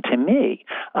happening to me.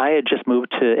 I had just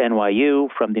moved to NYU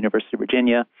from the University of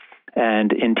Virginia,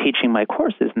 and in teaching my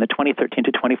courses in the 2013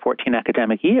 to 2014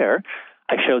 academic year,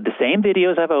 I showed the same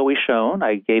videos I've always shown.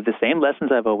 I gave the same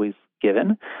lessons I've always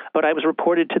given, but I was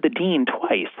reported to the dean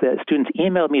twice. The students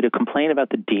emailed me to complain about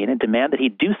the dean and demand that he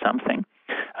do something.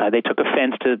 They took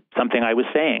offense to something I was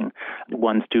saying.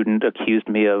 One student accused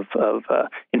me of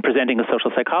in presenting a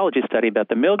social psychology study about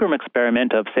the Milgram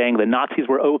experiment, of saying the Nazis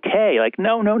were okay. Like,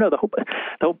 no, the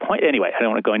whole point. Anyway, I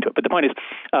don't want to go into it, but the point is,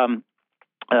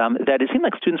 that it seemed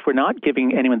like students were not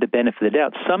giving anyone the benefit of the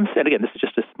doubt. Some said, again, this is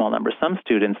just a small number, some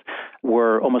students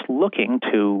were almost looking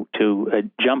to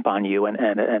jump on you and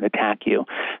attack you.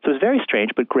 So it was very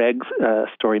strange, but Greg's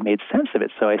story made sense of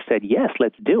it. So I said, yes,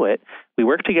 let's do it. We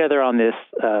worked together on this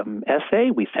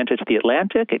essay. We sent it to The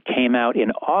Atlantic. It came out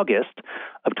in August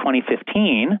of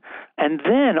 2015. And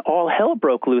then all hell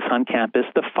broke loose on campus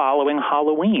the following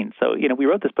Halloween. So, we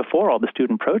wrote this before all the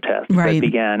student protests that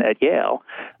began at Yale.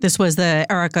 This was the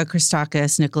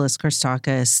Nicholas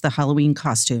Christakis, the Halloween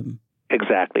costume.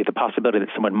 Exactly. The possibility that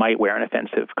someone might wear an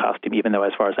offensive costume, even though,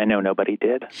 as far as I know, nobody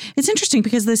did. It's interesting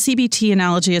because the CBT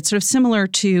analogy, it's sort of similar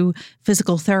to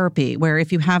physical therapy, where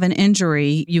if you have an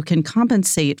injury, you can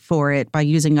compensate for it by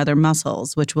using other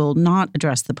muscles, which will not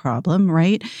address the problem,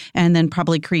 right? And then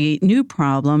probably create new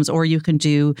problems. Or you can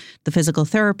do the physical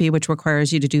therapy, which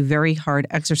requires you to do very hard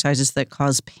exercises that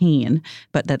cause pain,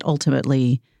 but that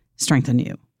ultimately strengthen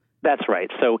you. That's right.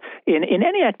 So in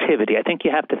any activity, I think you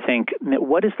have to think,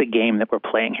 what is the game that we're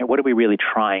playing here? What are we really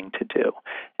trying to do?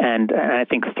 And I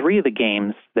think three of the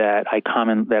games that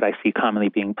I see commonly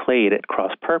being played at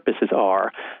cross purposes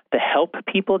are the help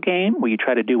people game, where you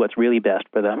try to do what's really best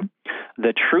for them,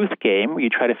 the truth game, where you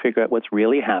try to figure out what's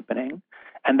really happening,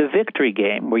 and the victory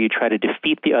game, where you try to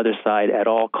defeat the other side at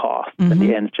all costs, and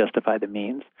the ends justify the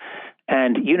means.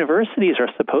 And universities are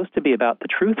supposed to be about the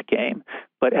truth game,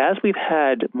 but as we've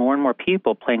had more and more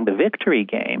people playing the victory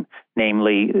game,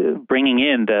 namely bringing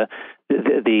in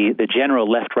the general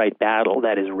left-right battle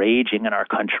that is raging in our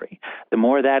country, the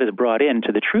more that is brought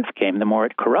into the truth game, the more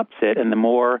it corrupts it, and the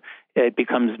more it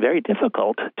becomes very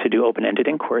difficult to do open-ended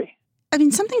inquiry. I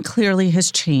mean, something clearly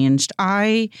has changed.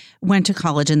 I went to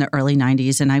college in the early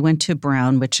 90s, and I went to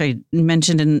Brown, which I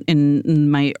mentioned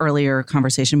in my earlier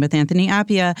conversation with Anthony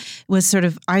Appiah, was sort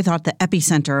of, I thought, the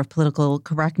epicenter of political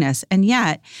correctness. And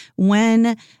yet,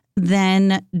 when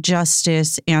then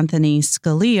Justice Anthony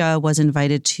Scalia was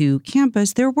invited to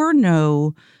campus, there was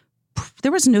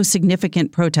no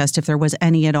significant protest, if there was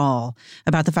any at all,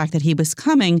 about the fact that he was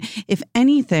coming. If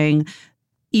anything,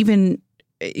 the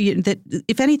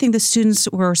students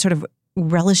were sort of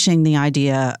relishing the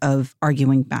idea of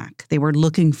arguing back. They were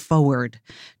looking forward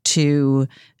to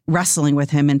wrestling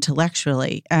with him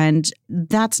intellectually. And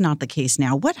that's not the case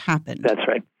now. What happened? That's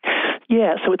right.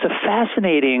 Yeah, so it's a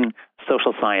fascinating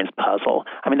social science puzzle.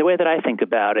 I mean, the way that I think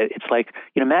about it, it's like,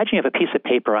 imagine you have a piece of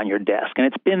paper on your desk, and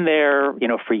it's been there,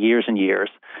 for years and years,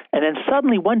 and then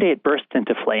suddenly one day it bursts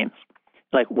into flames.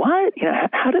 Like, what?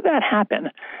 How did that happen?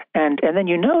 And then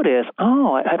you notice,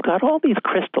 I've got all these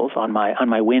crystals on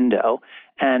my window,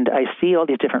 and I see all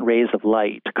these different rays of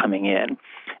light coming in.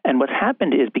 And what's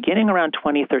happened is, beginning around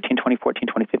 2013, 2014,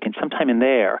 2015, sometime in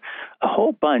there, a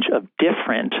whole bunch of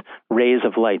different rays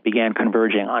of light began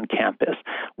converging on campus,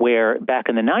 where back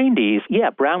in the 90s,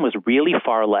 Brown was really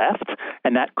far left,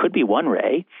 and that could be one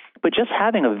ray, but just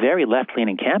having a very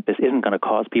left-leaning campus isn't going to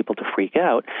cause people to freak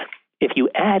out. If you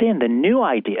add in the new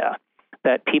idea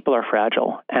that people are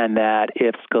fragile and that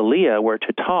if Scalia were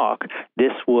to talk,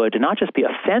 this would not just be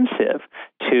offensive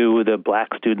to the black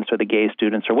students or the gay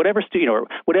students or whatever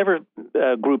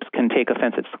groups can take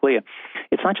offense at Scalia.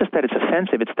 It's not just that it's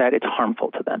offensive, it's that it's harmful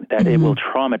to them, that it will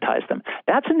traumatize them.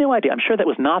 That's a new idea. I'm sure that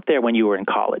was not there when you were in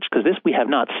college, because this we have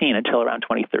not seen until around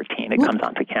 2013. It comes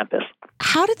onto campus.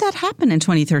 How did that happen in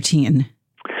 2013?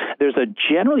 There's a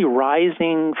generally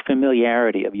rising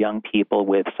familiarity of young people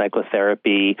with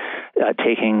psychotherapy,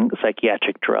 taking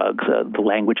psychiatric drugs, the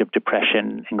language of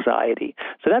depression, anxiety.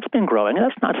 So that's been growing, and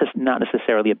that's not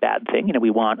necessarily a bad thing. We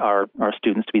want our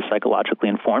students to be psychologically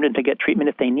informed and to get treatment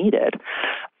if they need it.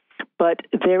 But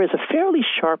there is a fairly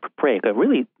sharp break, a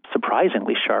really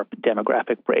surprisingly sharp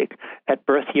demographic break at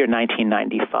birth year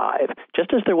 1995,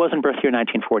 just as there was in birth year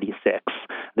 1946.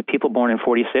 The people born in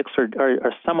 46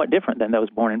 are somewhat different than those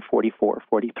born in 44,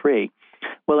 43.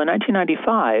 Well, in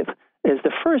 1995 is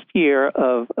the first year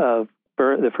of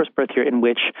the first birth year in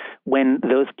which, when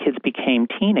those kids became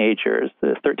teenagers,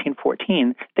 the 13,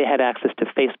 14, they had access to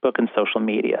Facebook and social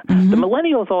media. Mm-hmm. The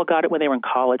millennials all got it when they were in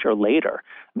college or later.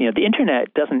 The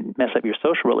internet doesn't mess up your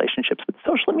social relationships, but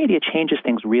social media changes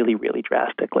things really, really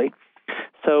drastically.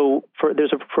 So for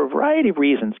a variety of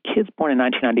reasons, kids born in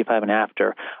 1995 and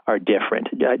after are different.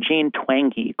 Jean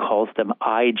Twenge calls them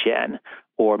iGen,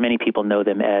 or many people know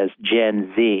them as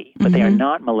Gen Z, but they are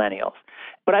not millennials.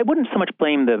 But I wouldn't so much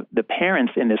blame the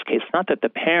parents in this case. It's not that the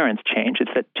parents change.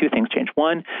 It's that two things change.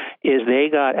 One is they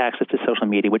got access to social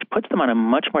media, which puts them on a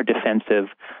much more defensive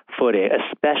footing,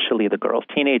 especially the girls.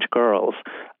 Teenage girls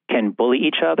can bully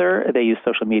each other. They use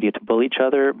social media to bully each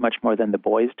other much more than the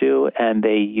boys do, and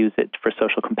they use it for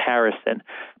social comparison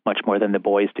much more than the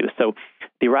boys do. So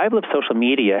the arrival of social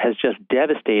media has just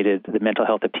devastated the mental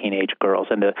health of teenage girls.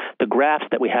 And the graphs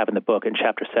that we have in the book, in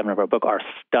Chapter 7 of our book, are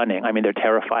stunning. I mean, they're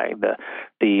terrifying.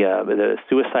 The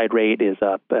suicide rate is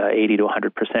up 80 to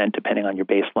 100%, depending on your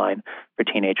baseline for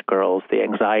teenage girls. The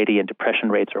anxiety and depression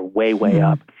rates are way, way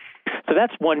up. So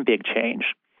that's one big change.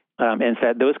 And it's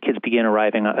that those kids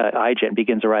iGen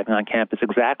begins arriving on campus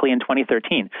exactly in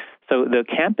 2013. So the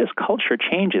campus culture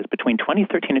changes between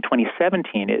 2013 and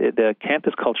 2017. The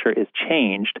campus culture is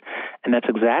changed, and that's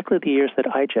exactly the years that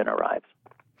iGen arrives.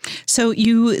 So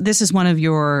this is one of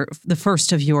the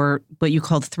first of your, what you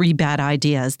called 3 bad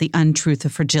ideas, the untruth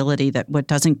of fragility, that what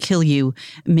doesn't kill you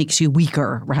makes you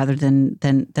weaker rather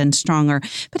than stronger.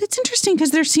 But it's interesting because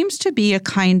there seems to be a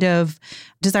kind of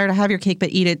desire to have your cake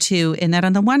but eat it too, in that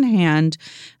on the one hand,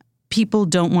 people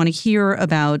don't want to hear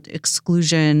about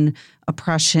exclusion,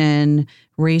 oppression,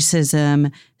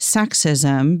 racism,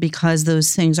 sexism, because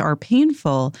those things are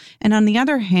painful. And on the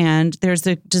other hand, there's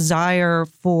the desire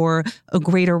for a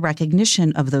greater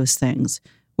recognition of those things,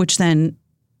 which then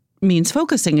means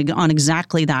focusing on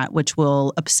exactly that which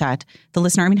will upset the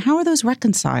listener. I mean, how are those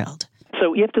reconciled?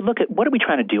 So you have to look at, what are we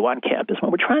trying to do on campus?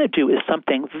 What we're trying to do is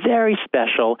something very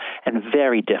special and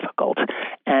very difficult.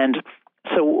 And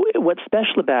so what's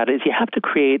special about it is you have to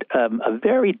create a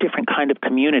very different kind of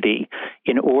community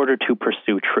in order to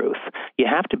pursue truth. You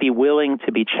have to be willing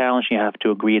to be challenged. You have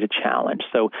to agree to challenge.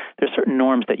 So there's certain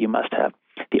norms that you must have.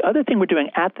 The other thing we're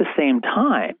doing at the same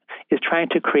time is trying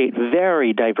to create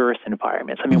very diverse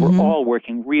environments. I mean, we're all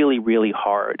working really, really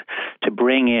hard to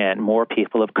bring in more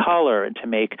people of color and to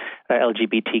make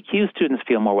LGBTQ students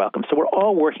feel more welcome. So we're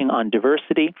all working on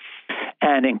diversity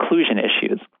and inclusion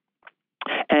issues.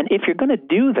 And if you're going to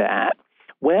do that,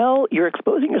 Well, you're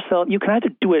exposing yourself. You can either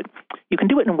do it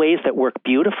in ways that work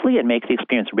beautifully and make the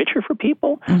experience richer for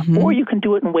people, or you can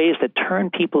do it in ways that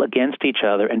turn people against each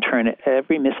other and turn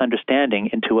every misunderstanding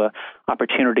into an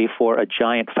opportunity for a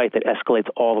giant fight that escalates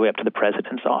all the way up to the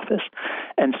president's office.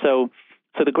 And so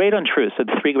the great untruths, so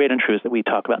the three great untruths that we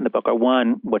talk about in the book are,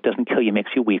 one, what doesn't kill you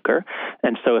makes you weaker.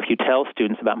 And so if you tell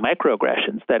students about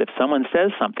microaggressions, that if someone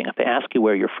says something, if they ask you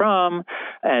where you're from,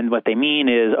 and what they mean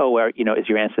is, is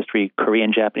your ancestry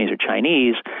Korean, Japanese, or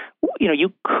Chinese,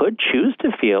 you could choose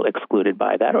to feel excluded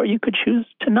by that, or you could choose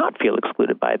to not feel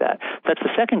excluded by that. So that's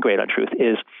the second great untruth,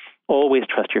 is always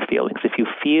trust your feelings. If you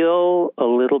feel a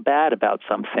little bad about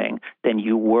something, then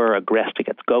you were aggressed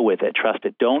against. Go with it. Trust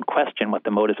it. Don't question what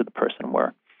the motives of the person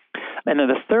were. And then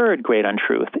the third great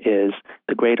untruth is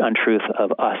the great untruth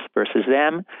of us versus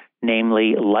them,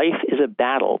 namely, life is a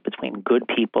battle between good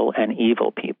people and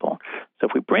evil people. So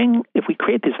if we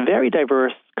create this very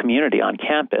diverse community on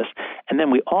campus, and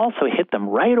then we also hit them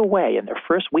right away in their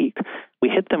first week, we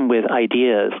hit them with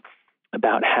ideas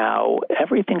about how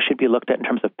everything should be looked at in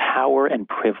terms of power and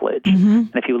privilege. And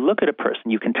if you look at a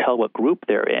person, you can tell what group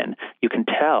they're in. You can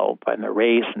tell by their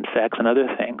race and sex and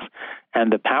other things. And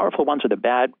the powerful ones are the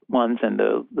bad ones, and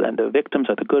the victims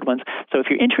are the good ones. So if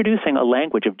you're introducing a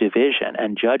language of division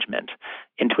and judgment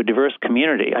into a diverse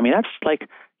community, I mean, that's like,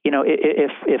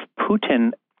 if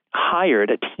Putin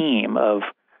hired a team of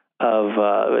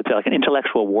it's like an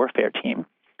intellectual warfare team,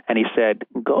 and he said,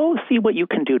 go see what you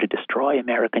can do to destroy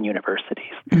American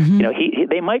universities.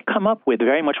 They might come up with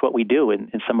very much what we do in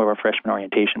some of our freshman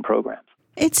orientation programs.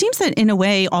 It seems that in a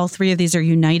way, all three of these are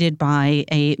united by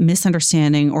a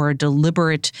misunderstanding or a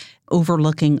deliberate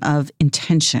overlooking of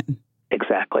intention.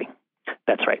 Exactly.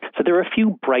 That's right. So there are a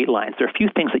few bright lines. There are a few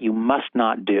things that you must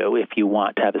not do if you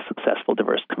want to have a successful,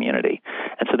 diverse community.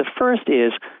 And so the first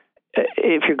is,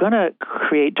 if you're going to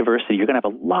create diversity, you're going to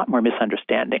have a lot more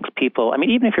misunderstandings. People,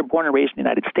 even if you're born and raised in the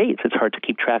United States, it's hard to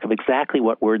keep track of exactly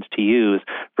what words to use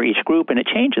for each group, and it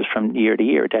changes from year to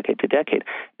year, decade to decade.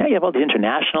 Now you have all these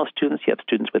international students, you have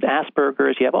students with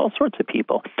Asperger's, you have all sorts of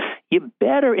people. You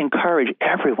better encourage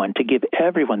everyone to give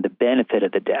everyone the benefit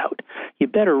of the doubt. You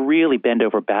better really bend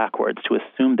over backwards to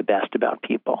assume the best about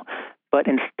people. But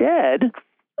instead,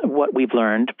 what we've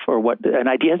learned, an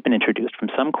idea has been introduced from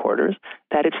some quarters,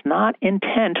 that it's not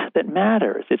intent that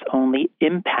matters, it's only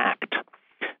impact.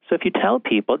 So if you tell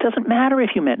people, it doesn't matter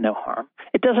if you meant no harm,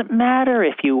 it doesn't matter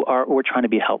if you were trying to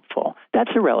be helpful, that's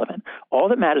irrelevant. All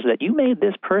that matters is that you made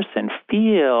this person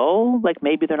feel like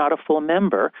maybe they're not a full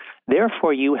member,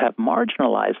 therefore you have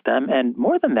marginalized them, and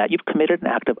more than that, you've committed an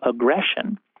act of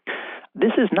aggression.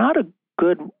 This is not a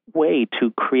good way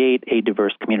to create a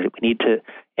diverse community. We need to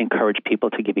encourage people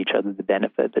to give each other the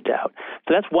benefit of the doubt.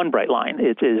 So that's one bright line.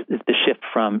 It is the shift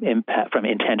from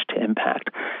intent to impact.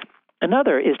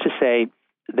 Another is to say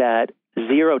that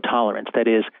zero tolerance, that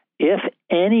is, if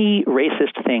any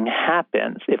racist thing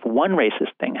happens, if one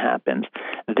racist thing happens,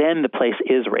 then the place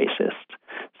is racist.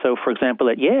 So, for example,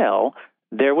 at Yale,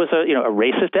 there was a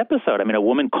racist episode. A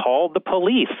woman called the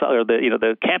police or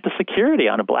the campus security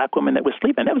on a black woman that was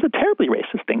sleeping. That was a terribly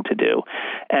racist thing to do,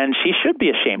 and she should be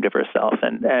ashamed of herself.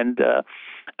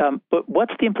 But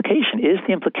what's the implication? Is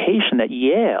the implication that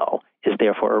Yale is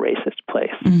therefore a racist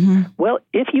place? Well,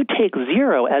 if you take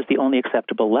zero as the only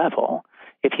acceptable level,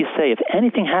 if you say if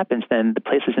anything happens, then the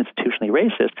place is institutionally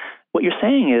racist, what you're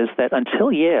saying is that until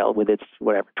Yale, with its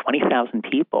 20,000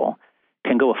 people,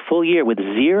 can go a full year with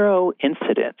zero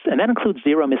incidents, and that includes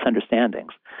zero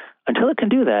misunderstandings. Until it can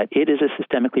do that, it is a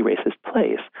systemically racist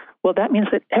place. Well, that means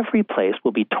that every place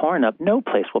will be torn up. No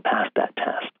place will pass that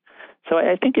test. So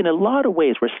I think in a lot of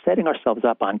ways, we're setting ourselves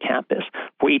up on campus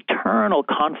for eternal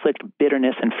conflict,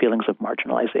 bitterness, and feelings of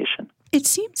marginalization. It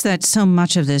seems that so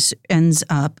much of this ends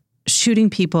up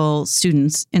shooting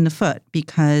students in the foot,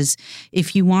 because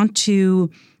if you want to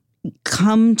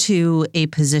come to a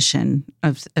position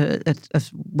of a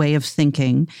way of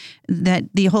thinking, that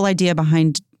the whole idea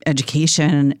behind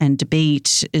education and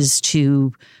debate is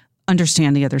to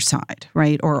understand the other side,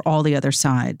 right? Or all the other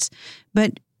sides.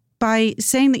 But by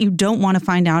saying that you don't want to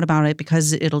find out about it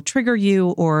because it'll trigger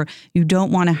you, or you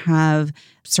don't want to have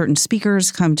certain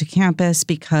speakers come to campus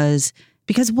because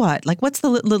what? Like, what's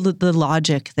the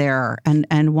logic there,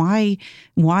 and why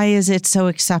is it so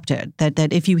accepted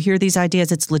that if you hear these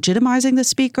ideas, it's legitimizing the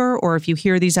speaker, or if you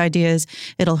hear these ideas,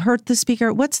 it'll hurt the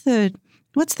speaker? What's the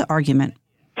argument?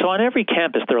 So on every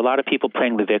campus, there are a lot of people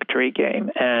playing the victory game,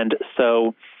 and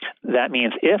so that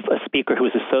means if a speaker who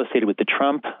is associated with the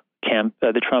Trump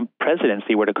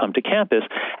presidency were to come to campus,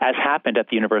 as happened at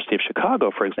the University of Chicago,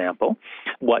 for example,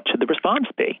 what should the response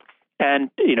be? And,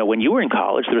 when you were in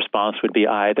college, the response would be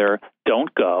either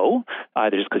don't go,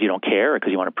 either just because you don't care or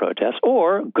because you want to protest,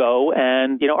 or go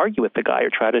and, argue with the guy or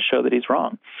try to show that he's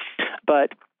wrong.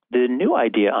 But the new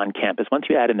idea on campus, once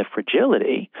you add in the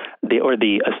fragility, or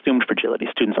the assumed fragility,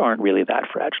 students aren't really that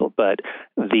fragile, but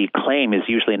the claim is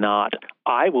usually not,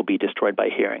 I will be destroyed by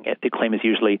hearing it. The claim is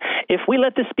usually, if we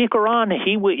let the speaker on,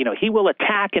 he will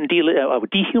attack and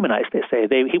dehumanize, they say.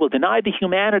 He will deny the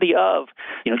humanity of,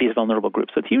 these vulnerable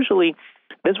groups. So it's usually,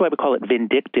 this is why we call it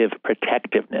vindictive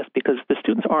protectiveness, because the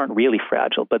students aren't really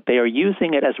fragile, but they are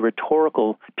using it as a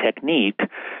rhetorical technique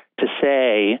to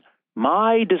say,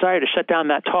 my desire to shut down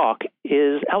that talk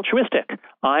is altruistic.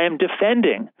 I am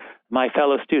defending my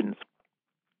fellow students.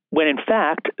 When in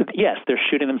fact, yes, they're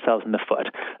shooting themselves in the foot.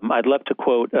 I'd love to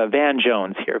quote Van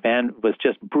Jones here. Van was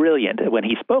just brilliant when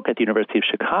he spoke at the University of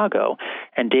Chicago,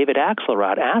 and David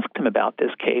Axelrod asked him about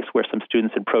this case where some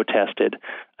students had protested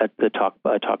at the talk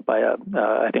by, I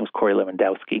think it was Corey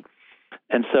Lewandowski.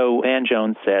 And so Van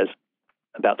Jones says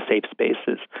about safe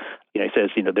spaces, he says,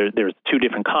 there's two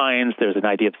different kinds. There's an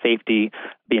idea of safety,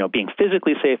 being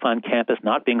physically safe on campus,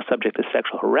 not being subject to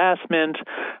sexual harassment.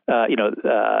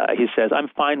 He says, I'm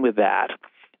fine with that.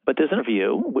 But there's a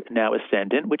view, now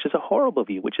ascendant, which is a horrible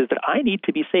view, which is that I need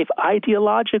to be safe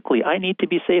ideologically. I need to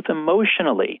be safe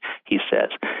emotionally, he says.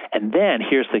 And then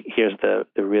here's the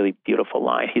really beautiful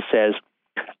line. He says,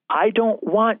 I don't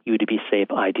want you to be safe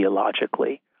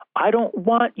ideologically. I don't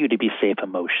want you to be safe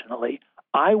emotionally.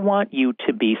 I want you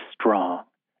to be strong.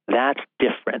 That's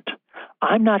different.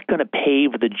 I'm not going to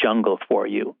pave the jungle for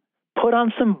you. Put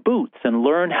on some boots and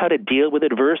learn how to deal with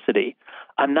adversity.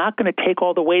 I'm not going to take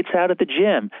all the weights out of the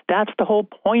gym. That's the whole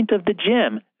point of the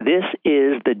gym. This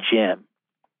is the gym.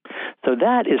 So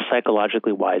that is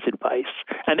psychologically wise advice.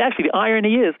 And actually, the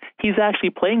irony is he's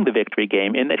actually playing the victory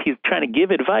game in that he's trying to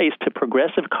give advice to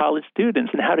progressive college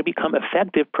students on how to become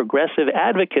effective progressive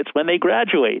advocates when they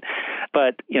graduate.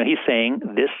 But he's saying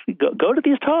go to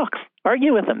these talks,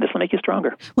 argue with them. This will make you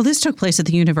stronger. Well, this took place at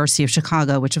the University of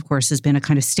Chicago, which, of course, has been a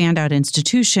kind of standout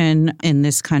institution in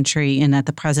this country in that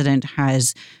the president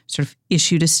has sort of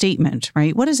issued a statement,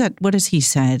 right? What is that? What has he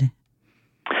said?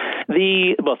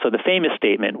 So the famous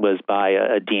statement was by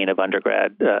a dean of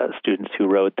undergrad students who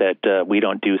wrote that we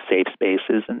don't do safe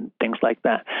spaces and things like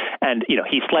that. And,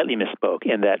 he slightly misspoke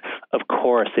in that, of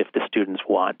course, if the students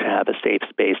want to have a safe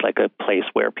space, like a place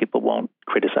where people won't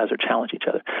criticize or challenge each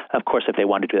other, of course, if they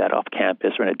want to do that off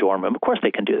campus or in a dorm room, of course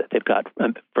they can do that. They've got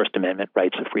First Amendment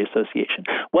rights of free association.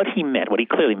 What he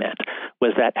clearly meant,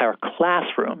 was that our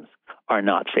classrooms are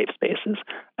not safe spaces.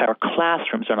 Our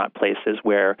classrooms are not places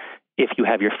where if you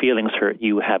have your feelings hurt,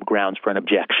 you have grounds for an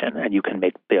objection and you can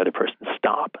make the other person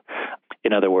stop.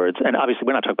 In other words, and obviously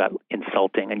we're not talking about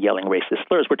insulting and yelling racist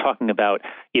slurs. We're talking about,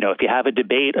 if you have a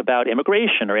debate about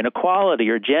immigration or inequality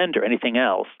or gender or anything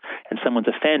else and someone's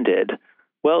offended,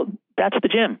 well, that's the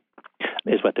gym,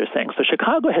 is what they're saying. So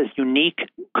Chicago has unique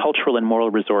cultural and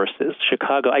moral resources.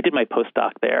 I did my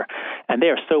postdoc there, and they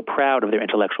are so proud of their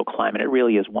intellectual climate. It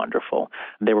really is wonderful.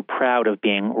 They were proud of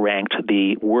being ranked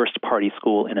the worst party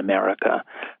school in America.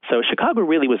 So Chicago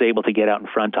really was able to get out in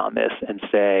front on this and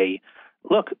say,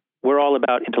 look, we're all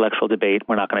about intellectual debate.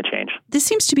 We're not going to change. This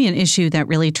seems to be an issue that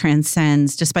really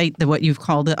transcends, despite what you've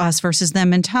called the us versus them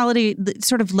mentality, the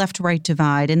sort of left-right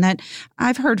divide. And that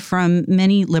I've heard from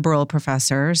many liberal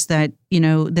professors that,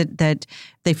 that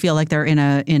they feel like they're in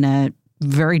a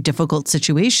very difficult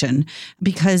situation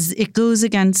because it goes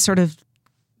against sort of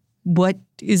what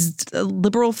is a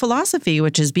liberal philosophy,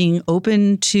 which is being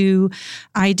open to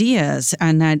ideas.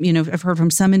 And that, I've heard from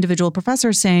some individual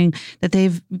professors saying that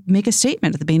they've make a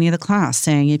statement at the beginning of the class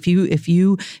saying,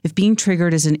 if being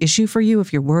triggered is an issue for you,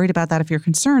 if you're worried about that, if you're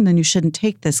concerned, then you shouldn't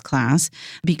take this class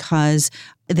because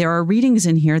there are readings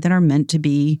in here that are meant to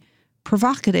be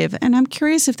provocative. And I'm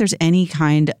curious if there's any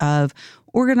kind of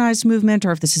organized movement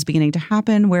or if this is beginning to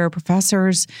happen where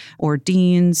professors or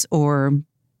deans or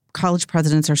college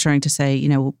presidents are starting to say,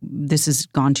 this has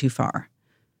gone too far.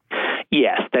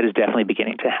 Yes, that is definitely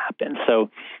beginning to happen. So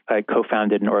I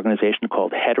co-founded an organization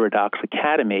called Heterodox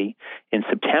Academy in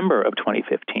September of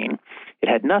 2015. It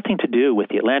had nothing to do with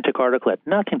the Atlantic article, it had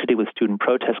nothing to do with student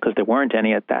protests because there weren't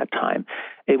any at that time.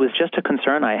 It was just a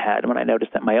concern I had when I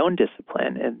noticed that my own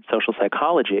discipline in social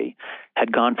psychology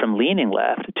had gone from leaning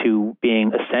left to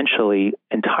being essentially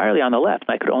entirely on the left.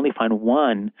 And I could only find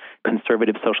one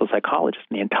conservative social psychologist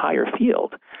in the entire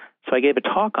field. So I gave a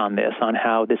talk on this, on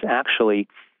how this actually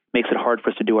makes it hard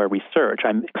for us to do our research.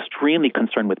 I'm extremely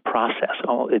concerned with process.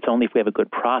 It's only if we have a good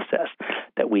process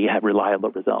that we have reliable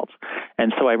results.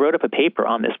 And so I wrote up a paper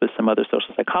on this with some other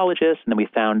social psychologists, and then we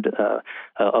found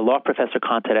a law professor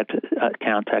contacted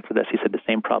us. He said the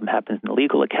same problem happens in the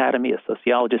legal academy. A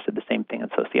sociologist said the same thing in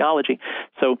sociology.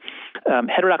 So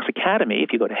Heterodox Academy,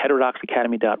 if you go to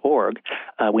heterodoxacademy.org,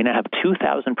 we now have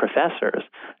 2,000 professors,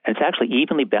 and it's actually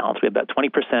evenly balanced. We have about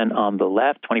 20% on the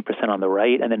left, 20% on the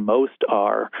right, and then most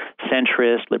are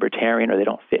centrist, libertarian, or they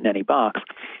don't fit in any box.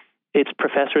 It's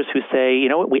professors who say, you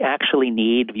know what, we actually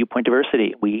need viewpoint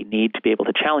diversity. We need to be able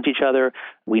to challenge each other.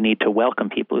 We need to welcome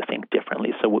people who think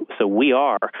differently. So we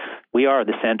are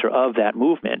the center of that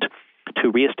movement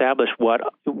to reestablish what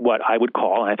I would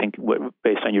call, and I think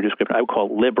based on your description, I would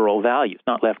call liberal values,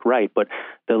 not left, right, but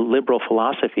the liberal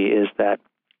philosophy is that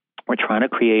we're trying to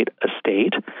create a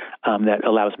state that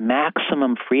allows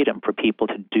maximum freedom for people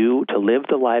to live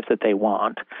the lives that they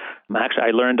want. Actually,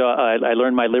 I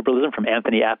learned my liberalism from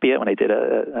Anthony Appiah when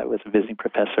I was a visiting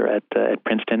professor at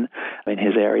Princeton in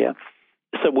his area.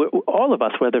 So all of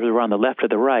us, whether we're on the left or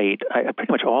the right,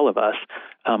 pretty much all of us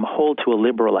hold to a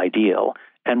liberal ideal.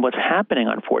 And what's happening,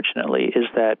 unfortunately, is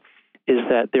that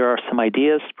there are some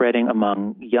ideas spreading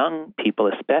among young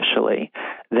people especially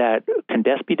that can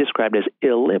best be described as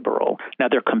illiberal. Now,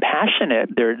 they're compassionate.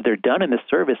 They're done in the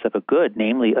service of a good,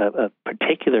 namely a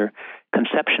particular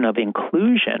conception of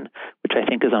inclusion, which I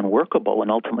think is unworkable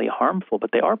and ultimately harmful,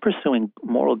 but they are pursuing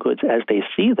moral goods as they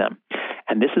see them.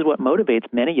 And this is what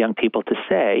motivates many young people to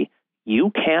say,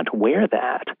 you can't wear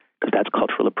that, because that's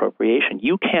cultural appropriation.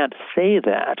 You can't say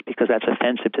that because that's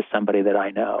offensive to somebody that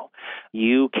I know.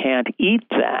 You can't eat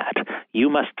that. You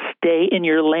must stay in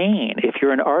your lane. If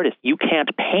you're an artist, you can't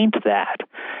paint that.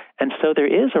 And so there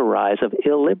is a rise of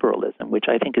illiberalism, which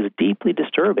I think is deeply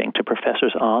disturbing to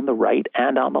professors on the right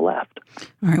and on the left.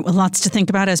 All right. Well, lots to think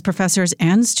about as professors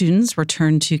and students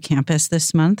return to campus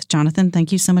this month. Jonathan,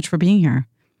 thank you so much for being here.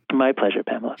 My pleasure,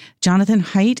 Pamela. Jonathan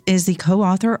Haidt is the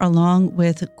co-author, along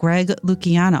with Greg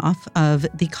Lukianoff, of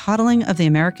The Coddling of the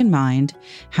American Mind,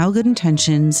 How Good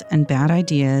Intentions and Bad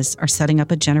Ideas Are Setting Up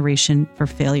a Generation for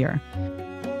Failure.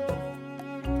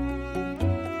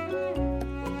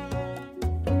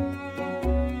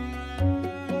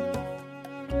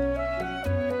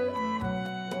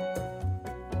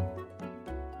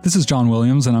 This is John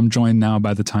Williams, and I'm joined now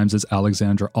by the Times'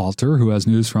 Alexandra Alter, who has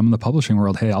news from the publishing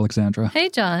world. Hey, Alexandra. Hey,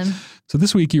 John. So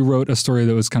this week you wrote a story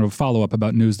that was kind of a follow-up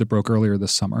about news that broke earlier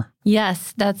this summer.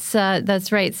 Yes, that's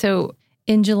right. So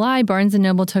in July, Barnes &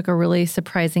 Noble took a really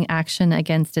surprising action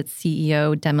against its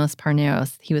CEO, Demos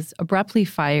Parneros. He was abruptly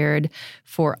fired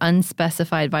for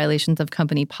unspecified violations of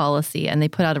company policy, and they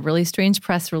put out a really strange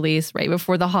press release right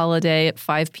before the holiday at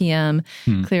 5 p.m.,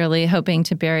 clearly hoping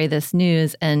to bury this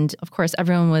news. And, of course,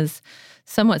 everyone was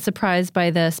somewhat surprised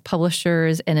by this.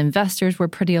 Publishers and investors were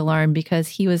pretty alarmed because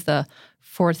he was the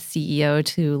fourth CEO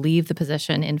to leave the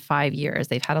position in 5 years.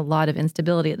 They've had a lot of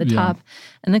instability at the top,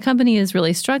 and the company is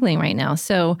really struggling right now.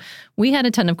 So we had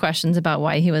a ton of questions about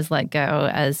why he was let go,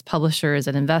 as publishers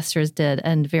and investors did,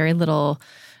 and very little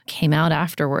came out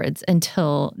afterwards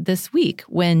until this week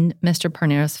when Mr.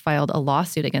 Parneros filed a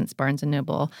lawsuit against Barnes &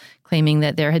 Noble, claiming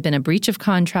that there had been a breach of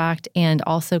contract and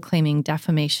also claiming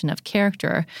defamation of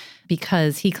character,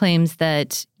 because he claims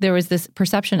that there was this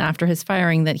perception after his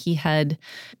firing that he had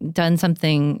done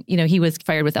something, he was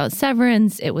fired without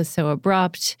severance. It was so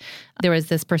abrupt. There was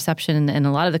this perception, and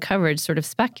a lot of the coverage sort of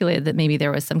speculated that maybe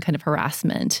there was some kind of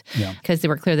harassment because they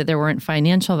were clear that there weren't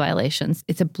financial violations.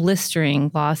 It's a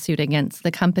blistering lawsuit against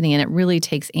the company, and it really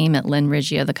takes aim at Len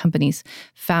Riggio, the company's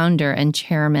founder and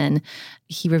chairman.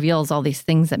 He reveals all these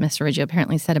things that Mr. Riggio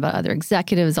apparently said about other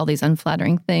executives, all these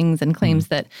unflattering things, and claims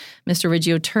that Mr.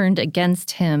 Riggio turned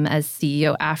against him as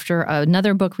CEO after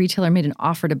another book retailer made an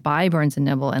offer to buy Barnes &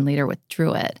 Noble and later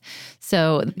withdrew it.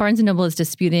 So Barnes & Noble is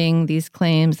disputing these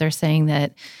claims. They're saying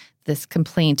that this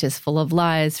complaint is full of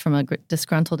lies from a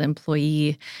disgruntled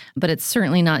employee, but it's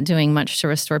certainly not doing much to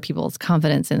restore people's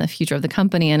confidence in the future of the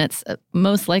company, and it's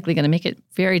most likely going to make it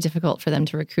very difficult for them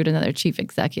to recruit another chief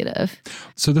executive.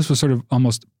 So this was sort of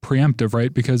almost preemptive,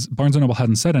 right? Because Barnes & Noble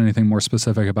hadn't said anything more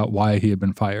specific about why he had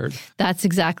been fired. That's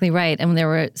exactly right, and there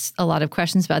were a lot of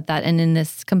questions about that. And in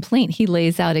this complaint, he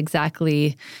lays out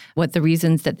exactly what the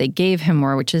reasons that they gave him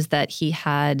were, which is that he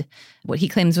had what he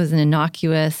claims was an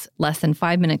innocuous, less than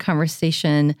 5-minute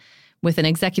conversation with an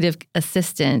executive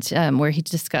assistant where he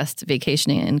discussed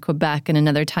vacationing in Quebec, and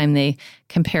another time they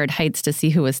compared heights to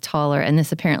see who was taller, and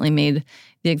this apparently made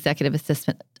the executive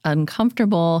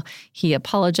uncomfortable. He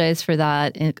apologized for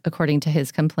that according to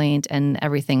his complaint, and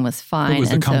everything was fine. But was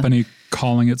the company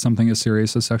calling it something as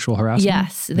serious as sexual harassment?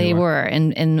 Yes, they were.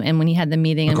 And when he had the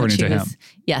meeting in which he was,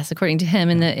 yes, according to him,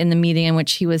 in the meeting in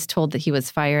which he was told that he was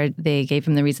fired, they gave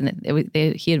him the reason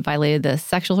that he had violated the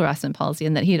sexual harassment policy,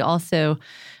 and that he had also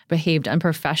behaved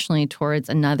unprofessionally towards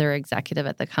another executive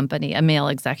at the company, a male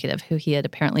executive who he had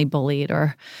apparently bullied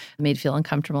or made feel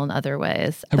uncomfortable in other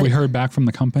ways. Have we heard back from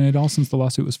the company at all since the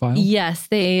lawsuit was filed? Yes,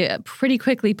 they pretty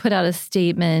quickly put out a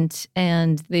statement,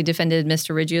 and they defended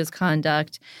Mr. Riggio's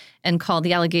conduct and called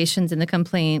the allegations in the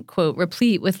complaint, quote,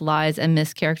 replete with lies and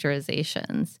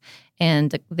mischaracterizations.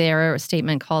 And their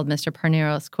statement called Mr.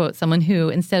 Parneros, quote, someone who,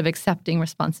 instead of accepting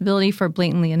responsibility for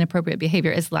blatantly inappropriate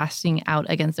behavior, is lashing out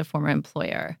against a former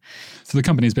employer. So the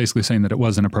company is basically saying that it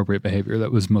was inappropriate behavior.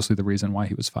 That was mostly the reason why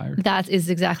he was fired. That is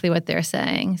exactly what they're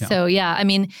saying. Yeah. So, yeah, I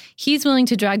mean, he's willing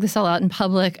to drag this all out in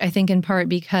public, I think in part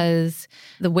because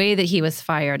the way that he was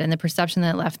fired and the perception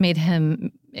that it left made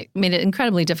it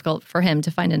incredibly difficult for him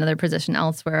to find another position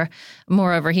elsewhere.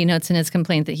 Moreover, he notes in his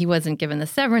complaint that he wasn't given the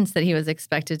severance that he was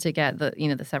expected to get,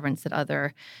 the severance that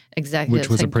other executives Which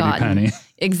was had a pretty gotten. penny.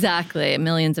 Exactly,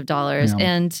 millions of dollars. Yeah.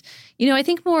 And, I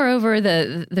think moreover,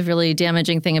 the really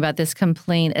damaging thing about this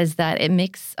complaint is that it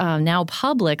makes now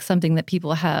public something that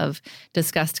people have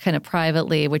discussed kind of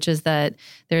privately, which is that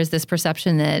there's this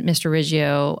perception that Mr.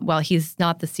 Riggio, while he's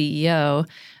not the CEO,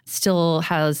 still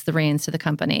has the reins to the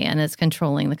company and is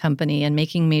controlling the company and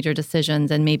making major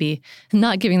decisions and maybe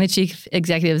not giving the chief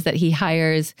executives that he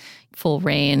hires full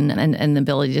reign and the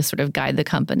ability to sort of guide the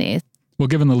company. Well,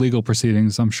 given the legal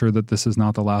proceedings, I'm sure that this is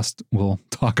not the last we'll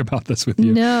talk about this with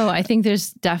you. No, I think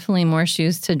there's definitely more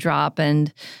shoes to drop.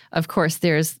 And of course,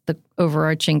 there's the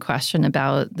overarching question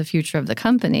about the future of the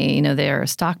company. Their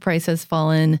stock price has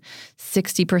fallen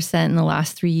 60% in the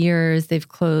last 3 years. They've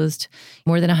closed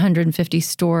more than 150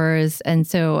 stores. And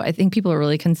so I think people are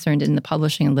really concerned in the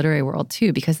publishing and literary world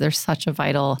too, because they're such a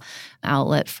vital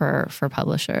outlet for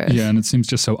publishers. Yeah, and it seems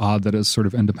just so odd that as sort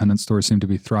of independent stores seem to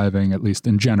be thriving, at least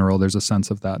in general, there's a sense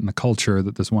of that in the culture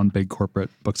that this one big corporate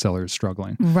bookseller is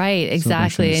struggling. Right,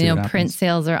 exactly. So print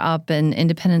sales are up and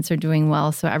independents are doing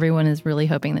well. So everyone is really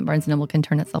hoping that Barnes & Noble can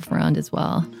turn itself around as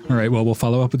well. All right, well, we'll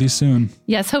follow up with you soon.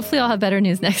 Yes, hopefully I'll have better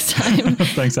news next time.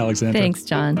 Thanks, Alexandra. Thanks,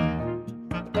 John.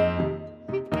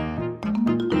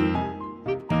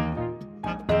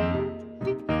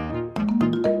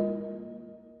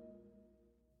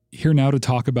 Here now to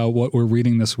talk about what we're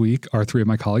reading this week are three of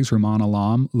my colleagues, Rumaan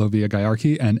Alam, Lovia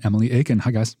Gayarki, and Emily Aiken.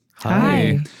 Hi, guys.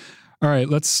 Hi. All right,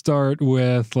 let's start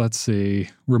with,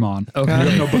 Rumaan. Okay. You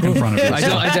have no book in front of you.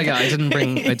 I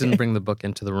didn't bring the book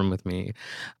into the room with me,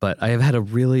 but I have had a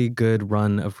really good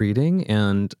run of reading,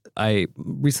 and I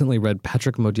recently read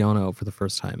Patrick Modiano for the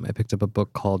first time. I picked up a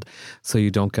book called So You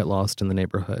Don't Get Lost in the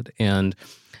Neighborhood, and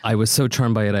I was so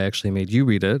charmed by it, I actually made you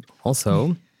read it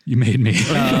also. You made me.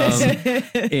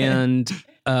 And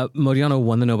Modiano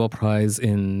won the Nobel Prize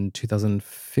in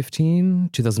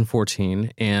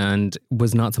 2014, and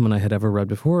was not someone I had ever read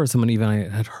before or someone even I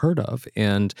had heard of.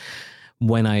 And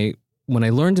when I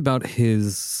learned about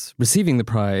his receiving the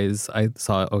prize, I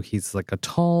saw, he's like a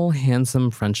tall,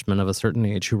 handsome Frenchman of a certain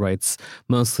age who writes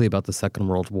mostly about the Second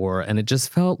World War. And it just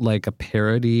felt like a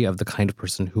parody of the kind of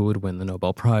person who would win the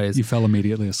Nobel Prize. You fell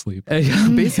immediately asleep.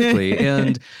 Basically.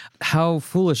 And how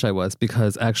foolish I was,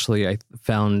 because actually I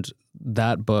found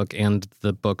that book and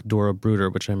the book Dora Bruder,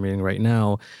 which I'm reading right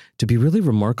now, to be really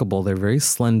remarkable. They're very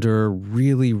slender,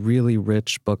 really, really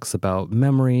rich books about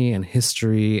memory and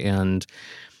history, and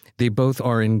they both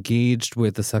are engaged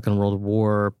with the Second World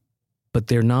War, but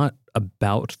they're not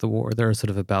about the war. They're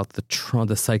sort of about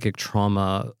the psychic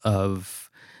trauma of,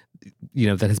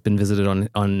 that has been visited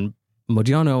on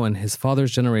Modiano and his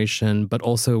father's generation, but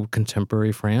also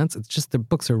contemporary France. It's just, the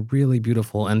books are really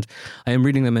beautiful. And I am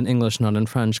reading them in English, not in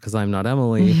French, because I'm not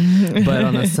Emily. But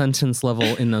on a sentence level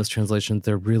in those translations,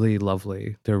 they're really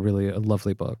lovely. They're really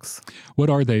lovely books. What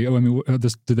are they? Do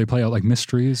they play out like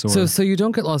mysteries? Or? So You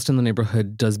Don't Get Lost in the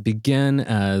Neighborhood does begin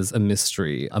as a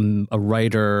mystery. A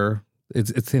writer...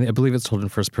 I believe it's told in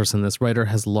first person. This writer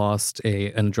has lost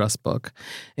an address book,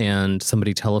 and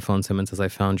somebody telephones him and says, I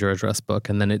found your address book.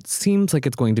 And then it seems like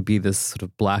it's going to be this sort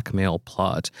of blackmail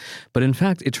plot. But in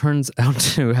fact, it turns out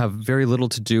to have very little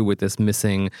to do with this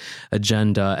missing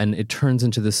agenda. And it turns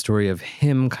into the story of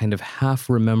him kind of half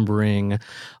remembering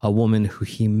a woman who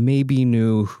he maybe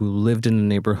knew, who lived in a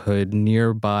neighborhood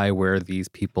nearby where these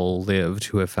people lived,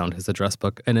 who have found his address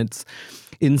book. And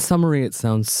in summary, it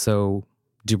sounds so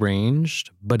deranged,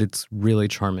 but it's really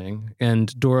charming.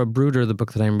 And Dora Bruder, the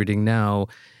book that I'm reading now,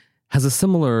 has a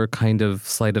similar kind of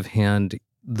sleight of hand.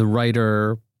 The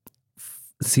writer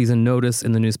sees a notice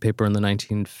in the newspaper in the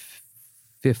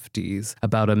 1950s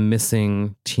about a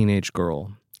missing teenage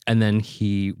girl. And then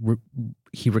he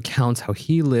recounts how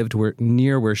he lived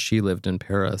near where she lived in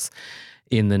Paris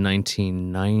in the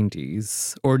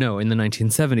 1990s. Or no, in the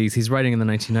 1970s. He's writing in the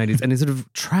 1990s. And he sort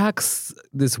of tracks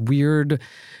this weird,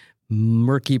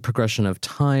 murky progression of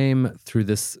time through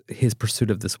his pursuit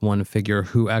of this one figure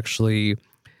who actually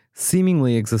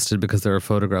seemingly existed because there are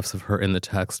photographs of her in the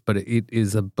text, but it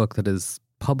is a book that is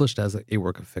published as a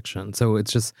work of fiction. So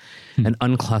it's just an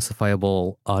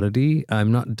unclassifiable oddity.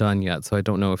 I'm not done yet, so I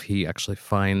don't know if he actually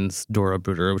finds Dora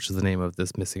Bruder, which is the name of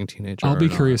this missing teenager. I'll be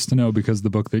curious to know, because the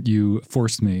book that you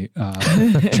forced me,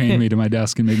 chained me to my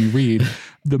desk and made me read,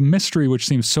 the mystery which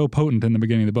seems so potent in the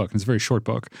beginning of the book, and it's a very short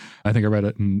book. I think I read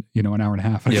it in, an hour and a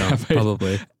half. Yeah,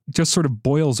 probably. Just sort of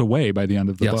boils away by the end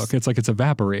of the book. It's like it's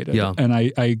evaporated. Yeah. And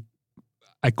I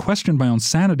questioned my own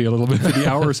sanity a little bit for the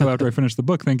hour or so after I finished the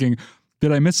book, thinking,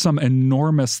 did I miss some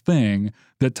enormous thing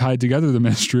that tied together the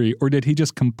mystery, or did he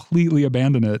just completely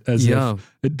abandon it as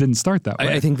if it didn't start that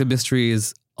way? I think the mystery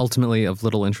is ultimately of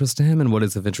little interest to him, and what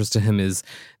is of interest to him is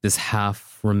this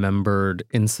half-remembered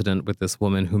incident with this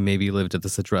woman who maybe lived at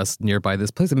this address nearby this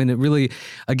place. I mean, it really,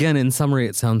 again, in summary,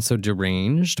 it sounds so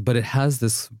deranged, but it has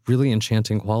this really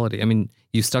enchanting quality. I mean,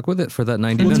 you stuck with it for that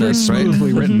 90 minutes, right? It's very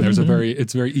smoothly written.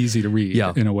 It's very easy to read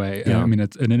in a way. Yeah. I mean,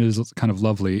 it is kind of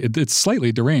lovely. It's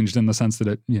slightly deranged in the sense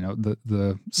that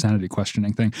the sanity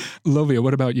questioning thing. Lovia,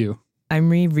 what about you? I'm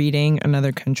rereading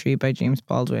Another Country by James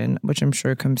Baldwin, which I'm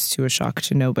sure comes to a shock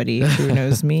to nobody who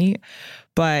knows me.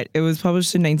 But it was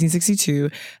published in 1962,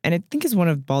 and I think is one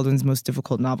of Baldwin's most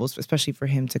difficult novels, especially for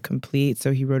him to complete.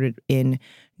 So he wrote it in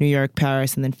New York,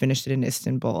 Paris, and then finished it in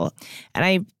Istanbul. And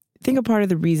I think a part of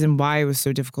the reason why it was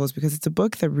so difficult is because it's a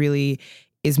book that really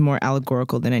is more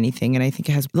allegorical than anything. And I think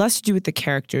it has less to do with the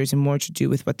characters and more to do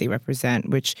with what they represent,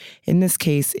 which in this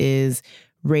case is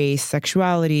race,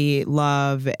 sexuality,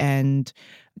 love, and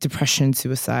depression,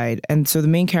 suicide. And so the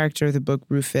main character of the book,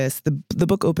 Rufus, the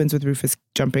book opens with Rufus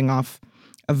jumping off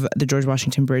of the George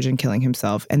Washington Bridge and killing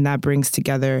himself. And that brings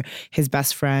together his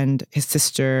best friend, his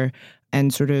sister,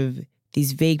 and sort of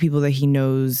these vague people that he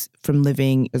knows from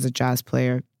living as a jazz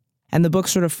player. And the book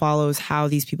sort of follows how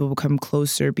these people become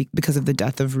closer because of the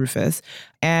death of Rufus.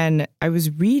 And I was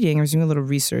doing a little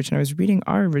research, and I was reading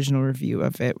our original review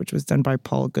of it, which was done by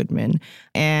Paul Goodman.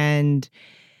 And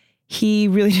he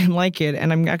really didn't like it.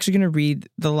 And I'm actually going to read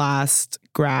the last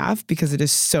graph because it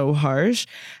is so harsh.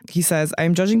 He says, "I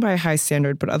am judging by a high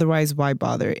standard, but otherwise, why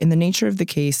bother? In the nature of the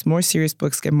case, more serious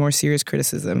books get more serious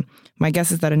criticism. My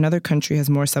guess is that Another Country has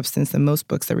more substance than most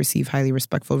books that receive highly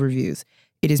respectful reviews.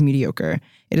 It is mediocre.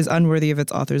 It is unworthy of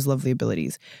its author's lovely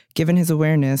abilities. Given his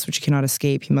awareness, which he cannot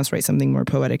escape, he must write something more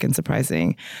poetic and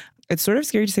surprising." It's sort of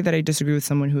scary to say that I disagree with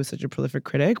someone who is such a prolific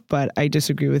critic, but I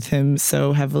disagree with him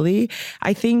so heavily.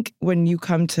 I think when you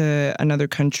come to Another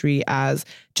Country as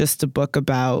just a book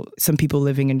about some people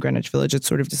living in Greenwich Village, it's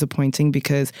sort of disappointing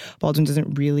because Baldwin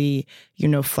doesn't really,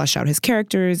 flesh out his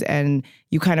characters. And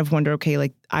you kind of wonder, okay,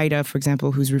 like Ida, for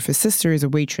example, who's Rufus' sister, is a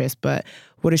waitress, but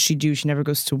what does she do? She never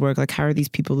goes to work. Like, how are these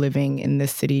people living in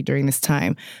this city during this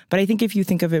time? But I think if you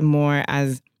think of it more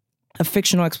as a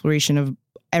fictional exploration of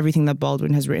everything that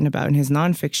Baldwin has written about in his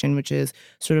nonfiction, which is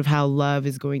sort of how love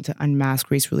is going to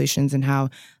unmask race relations and how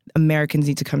Americans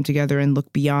need to come together and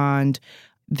look beyond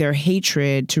their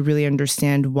hatred to really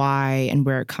understand why and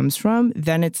where it comes from,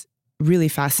 then it's really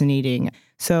fascinating.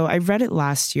 So I read it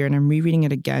last year and I'm rereading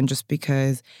it again just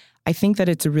because I think that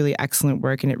it's a really excellent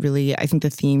work, and I think the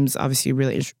themes obviously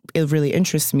really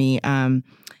interest me. And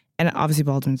obviously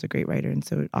Baldwin's a great writer, and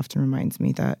so it often reminds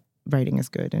me that writing is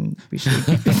good and we should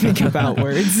think about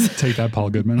words. Take that,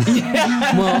 Paul Goodman.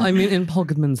 Well, I mean, in Paul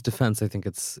Goodman's defense, I think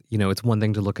it's one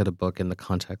thing to look at a book in the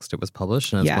context it was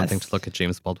published, and it's one thing to look at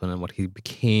James Baldwin and what he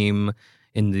became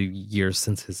in the years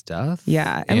since his death.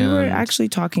 Yeah, and we were actually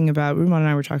talking about, Rumon and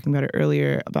I were talking about it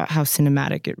earlier, about how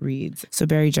cinematic it reads. So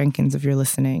Barry Jenkins, if you're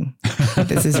listening,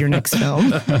 this is your next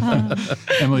film.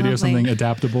 Emily, do you have something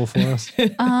adaptable for us?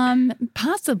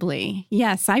 Possibly,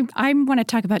 yes. I want to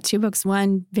talk about two books,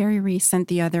 one very recent,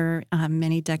 the other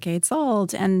many decades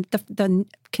old. And the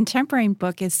contemporary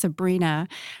book is Sabrina,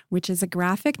 which is a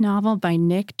graphic novel by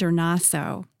Nick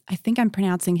Dornasso. I think I'm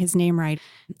pronouncing his name right.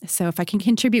 So if I can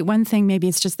contribute one thing, maybe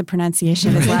it's just the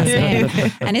pronunciation of his last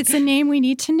name. And it's a name we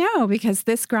need to know because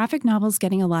this graphic novel is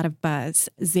getting a lot of buzz.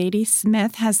 Zadie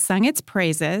Smith has sung its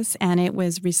praises, and it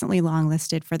was recently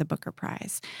longlisted for the Booker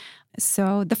Prize.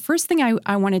 So the first thing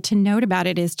I wanted to note about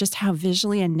it is just how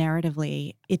visually and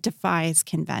narratively it defies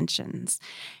conventions.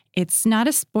 It's not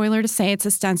a spoiler to say it's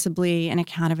ostensibly an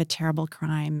account of a terrible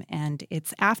crime and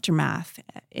its aftermath.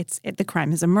 The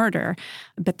crime is a murder,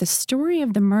 but the story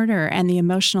of the murder and the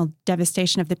emotional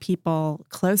devastation of the people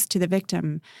close to the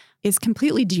victim is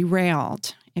completely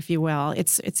derailed, if you will.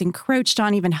 It's encroached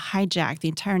on, even hijacked, the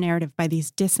entire narrative by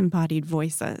these disembodied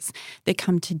voices that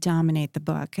come to dominate the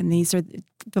book. And these are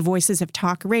the voices of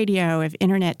talk radio, of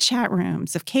internet chat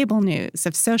rooms, of cable news,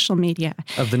 of social media.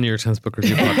 Of the New York Times Book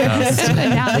Review podcast.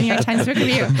 Now the New York Times Book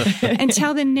Review.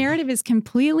 Until the narrative is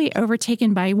completely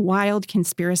overtaken by wild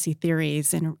conspiracy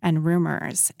theories and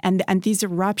rumors. And these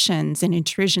eruptions and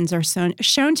intrusions are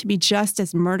shown to be just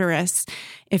as murderous,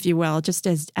 if you will, just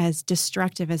as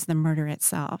destructive as the murder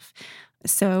itself.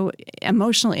 So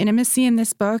emotional intimacy in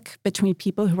this book between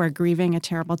people who are grieving a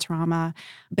terrible trauma,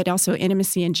 but also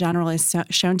intimacy in general is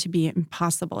shown to be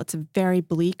impossible. It's a very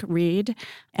bleak read.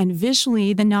 And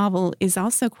visually, the novel is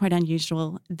also quite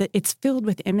unusual. It's filled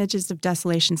with images of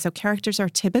desolation. So characters are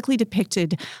typically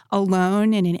depicted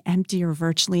alone in an empty or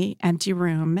virtually empty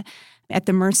room, at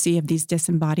the mercy of these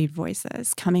disembodied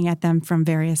voices coming at them from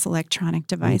various electronic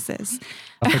devices.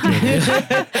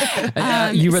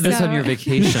 You read this on your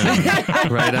vacation,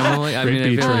 right, Emily? I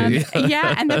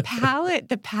yeah, and the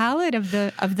palette of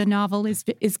the novel is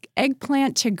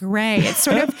eggplant to gray. It's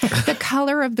sort of the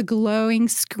color of the glowing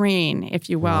screen, if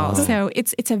you will. Wow. So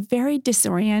it's a very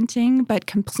disorienting but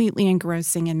completely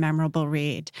engrossing and memorable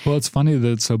read. Well, it's funny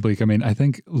that it's so bleak. I mean, I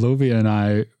think Lovia and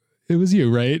I. It was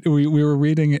you, right? We were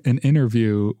reading an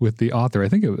interview with the author. I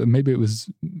think maybe it was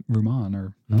Ruman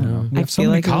or I don't know. We have so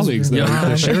many colleagues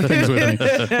that share things with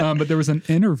me. But there was an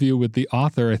interview with the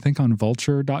author, I think on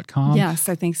vulture.com. Yes,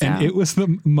 I think so. And it was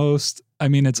the most,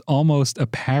 it's almost a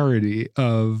parody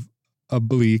of a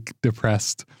bleak,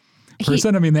 depressed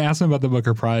person. They asked him about the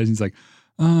Booker Prize. And he's like,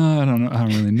 I don't know. I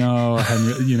don't really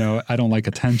know. I don't like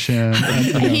attention.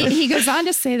 He goes on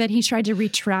to say that he tried to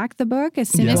retract the book as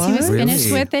soon as he was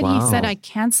finished with it. Wow. He said, I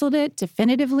canceled it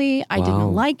definitively. I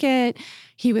didn't like it.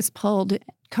 He was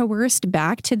coerced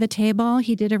back to the table.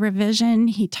 He did a revision.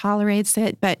 He tolerates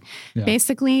it. But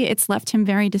basically, it's left him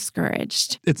very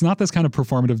discouraged. It's not this kind of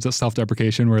performative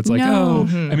self-deprecation where it's like,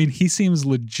 he seems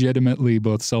legitimately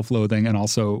both self-loathing and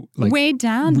also like weighed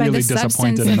down really by the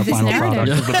substance disappointed in the of this final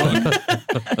narrative. product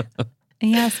of the book.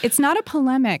 Yes, it's not a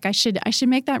polemic. I should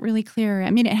make that really clear.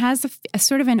 It has a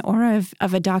sort of an aura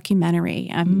of a documentary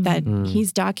that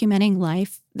he's documenting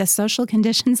life, the social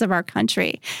conditions of our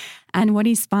country, and what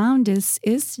he's found is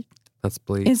that's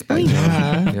bleak. Is bleak.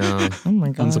 Yeah. Oh my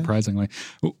God. Unsurprisingly.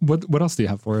 What else do you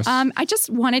have for us? I just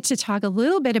wanted to talk a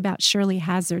little bit about Shirley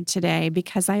Hazzard today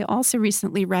because I also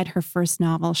recently read her first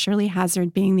novel, Shirley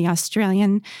Hazzard being the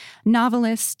Australian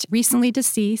novelist recently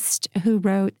deceased who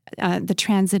wrote The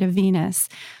Transit of Venus.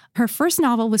 Her first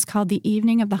novel was called The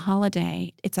Evening of the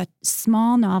Holiday. It's a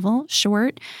small novel,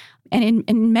 short, and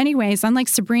in many ways, unlike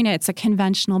Sabrina, it's a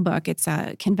conventional book. It's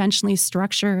conventionally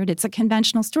structured. It's a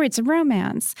conventional story. It's a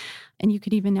romance. And you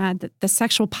could even add that the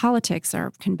sexual politics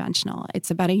are conventional. It's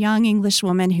about a young English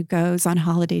woman who goes on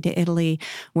holiday to Italy,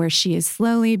 where she is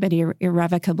slowly but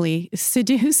irrevocably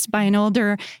seduced by an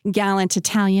older, gallant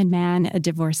Italian man, a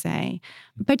divorcee.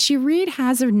 But you read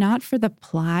Hazzard not for the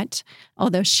plot,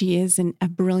 although she is a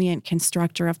brilliant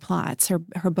constructor of plots.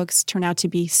 Her books turn out to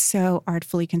be so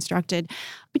artfully constructed.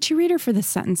 But you read her for the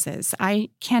sentences. I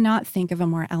cannot think of a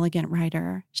more elegant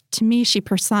writer. To me, she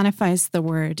personifies the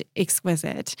word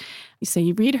exquisite. So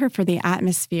you read her for the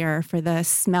atmosphere, for the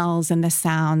smells and the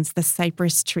sounds, the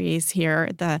cypress trees here,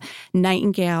 the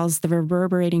nightingales, the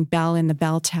reverberating bell in the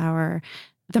bell tower,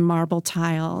 the marble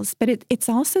tiles. But it's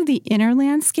also the inner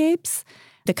landscapes,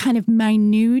 the kind of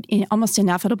minute, almost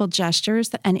ineffable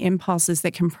gestures and impulses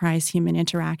that comprise human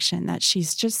interaction that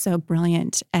she's just so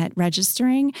brilliant at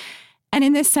registering. And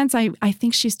in this sense, I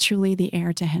think she's truly the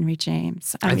heir to Henry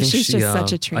James. I mean, she's just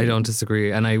such a treat. I don't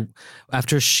disagree. And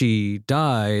after she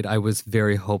died, I was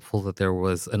very hopeful that there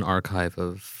was an archive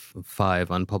of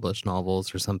 5 unpublished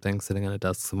novels or something sitting on a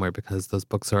desk somewhere because those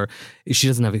books she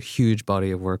doesn't have a huge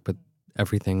body of work, but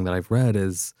everything that I've read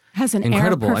has an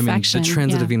incredible. Air of perfection. The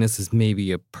Transit of Venus is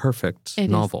maybe a perfect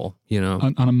novel,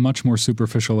 On a much more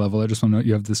superficial level, I just want to note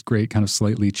you have this great kind of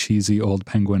slightly cheesy old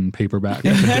Penguin paperback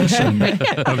edition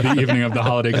of The Evening of the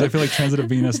Holiday. Because I feel like Transit of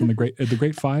Venus and The Great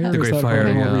Fire, The Great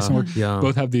Fire, more recent work,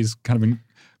 both have these kind of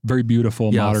very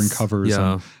beautiful modern covers.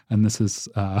 And this is...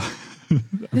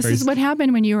 this is what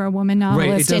happened when you were a woman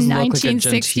novelist in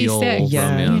 1966. Like a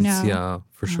romance,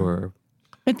 for sure.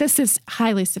 But this is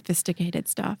highly sophisticated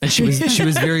stuff. And she was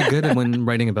very good at when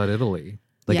writing about Italy.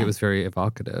 Like Yeah. it was very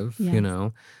evocative, Yes. you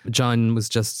know. John was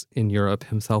just in Europe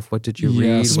himself. What did you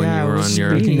Yes. read when Yeah, you I were was on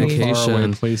your reading Faraway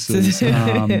vacation? places.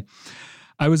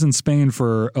 I was in Spain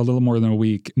for a little more than a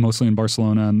week, mostly in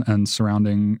Barcelona and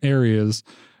surrounding areas,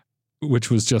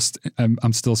 which was just,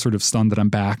 I'm still sort of stunned that I'm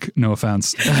back. No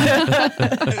offense.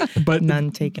 But None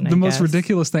taken, the I most guess.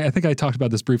 ridiculous thing, I think I talked about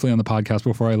this briefly on the podcast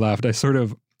before I left.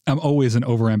 I'm always an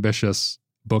overambitious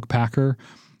book packer,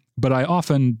 but I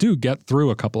often do get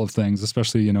through a couple of things,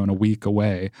 especially, in a week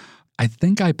away. I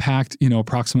think I packed,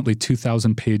 approximately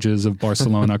 2,000 pages of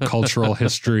Barcelona cultural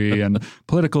history and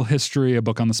political history, a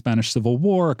book on the Spanish Civil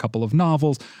War, a couple of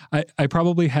novels. I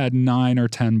probably had 9 or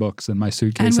 10 books in my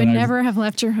suitcase. And would never have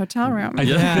left your hotel room.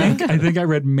 I think I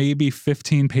read maybe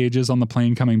 15 pages on the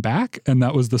plane coming back, and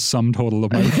that was the sum total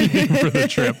of my reading for the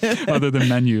trip, other than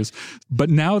menus. But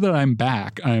now that I'm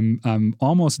back, I'm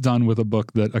almost done with a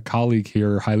book that a colleague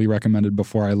here highly recommended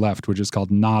before I left, which is called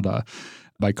Nada,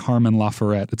 by Carmen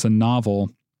Laforet. It's a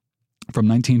novel from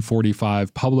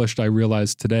 1945, published, I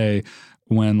realized today,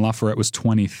 when Laforet was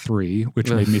 23,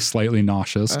 which made me slightly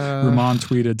nauseous. Ramon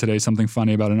tweeted today something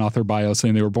funny about an author bio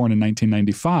saying they were born in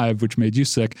 1995, which made you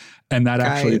sick. And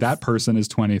that person is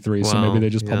 23. So maybe they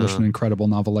just published an incredible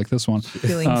novel like this one.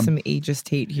 Feeling some ageist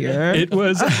hate here. It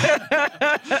was...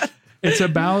 It's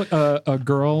about a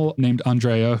girl named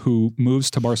Andrea who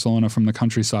moves to Barcelona from the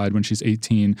countryside when she's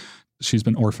 18. She's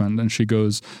been orphaned, and she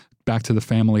goes back to the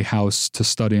family house to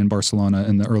study in Barcelona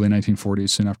in the early 1940s,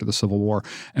 soon after the Civil War.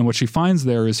 And what she finds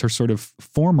there is her sort of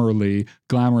formerly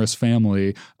glamorous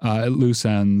family at loose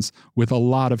ends, with a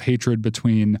lot of hatred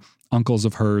between uncles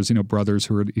of hers, brothers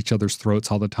who are at each other's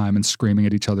throats all the time and screaming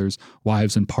at each other's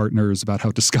wives and partners about how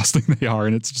disgusting they are.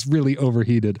 And it's just really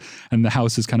overheated. And the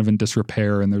house is kind of in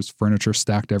disrepair, and there's furniture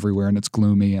stacked everywhere, and it's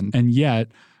gloomy. And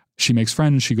yet she makes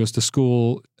friends. She goes to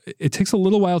school. It takes a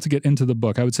little while to get into the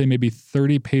book. I would say maybe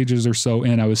 30 pages or so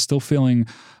in, I was still feeling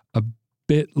a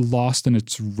bit lost in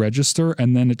its register.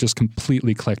 And then it just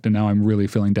completely clicked. And now I'm really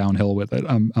feeling downhill with it.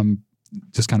 I'm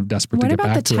just kind of desperate to get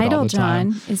back to it all the time. What about the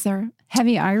title, John? Is there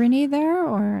heavy irony there,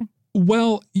 or?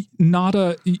 Well,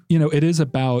 Nada,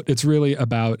 it's really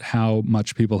about how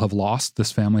much people have lost.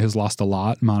 This family has lost a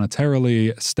lot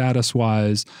monetarily,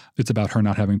 status-wise. It's about her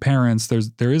not having parents.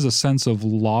 There is a sense of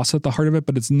loss at the heart of it,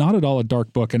 but it's not at all a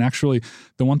dark book. And actually,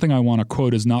 the one thing I want to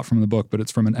quote is not from the book, but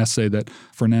it's from an essay that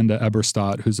Fernanda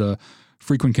Eberstadt, who's a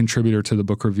frequent contributor to the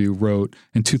book review, wrote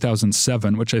in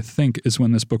 2007, which I think is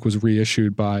when this book was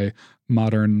reissued by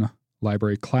Modern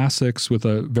Library Classics, with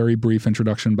a very brief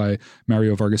introduction by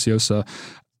Mario Vargas Llosa.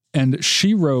 And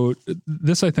she wrote,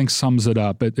 this I think sums it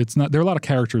up. It's not, there are a lot of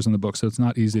characters in the book, so it's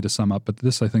not easy to sum up, but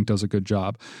this I think does a good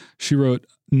job. She wrote,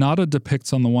 Nada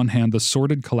depicts on the one hand the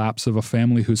sordid collapse of a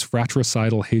family whose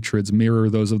fratricidal hatreds mirror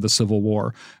those of the Civil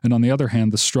War, and on the other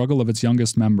hand, the struggle of its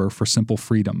youngest member for simple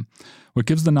freedom. What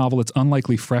gives the novel its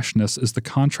unlikely freshness is the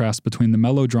contrast between the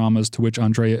melodramas to which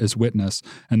Andrea is witness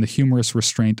and the humorous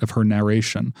restraint of her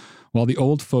narration. While the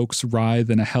old folks writhe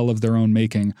in a hell of their own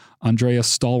making, Andrea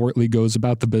stalwartly goes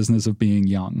about the business of being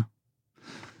young.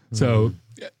 So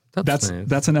that's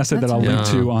an essay that I'll link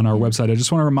to on our website. I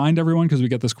just want to remind everyone, because we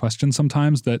get this question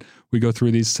sometimes, that we go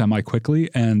through these semi-quickly,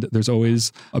 and there's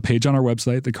always a page on our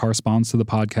website that corresponds to the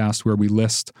podcast where we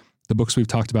list the books we've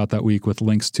talked about that week with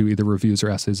links to either reviews or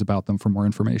essays about them for more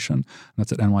information. And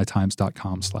that's at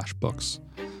nytimes.com/books.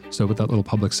 So with that little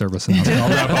public service announcement, I'll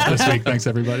wrap up this week. Thanks,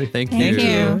 everybody. Thank you. Thank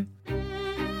you.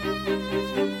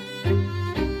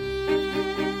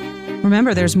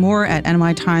 Remember, there's more at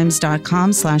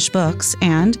nytimes.com/books,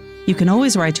 and you can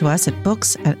always write to us at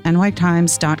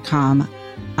books@nytimes.com.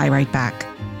 I write back.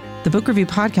 The Book Review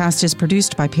Podcast is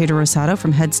produced by Pedro Rosado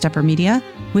from Headstepper Media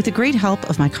with the great help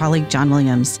of my colleague John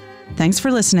Williams. Thanks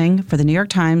for listening. For the New York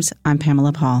Times, I'm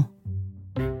Pamela Paul.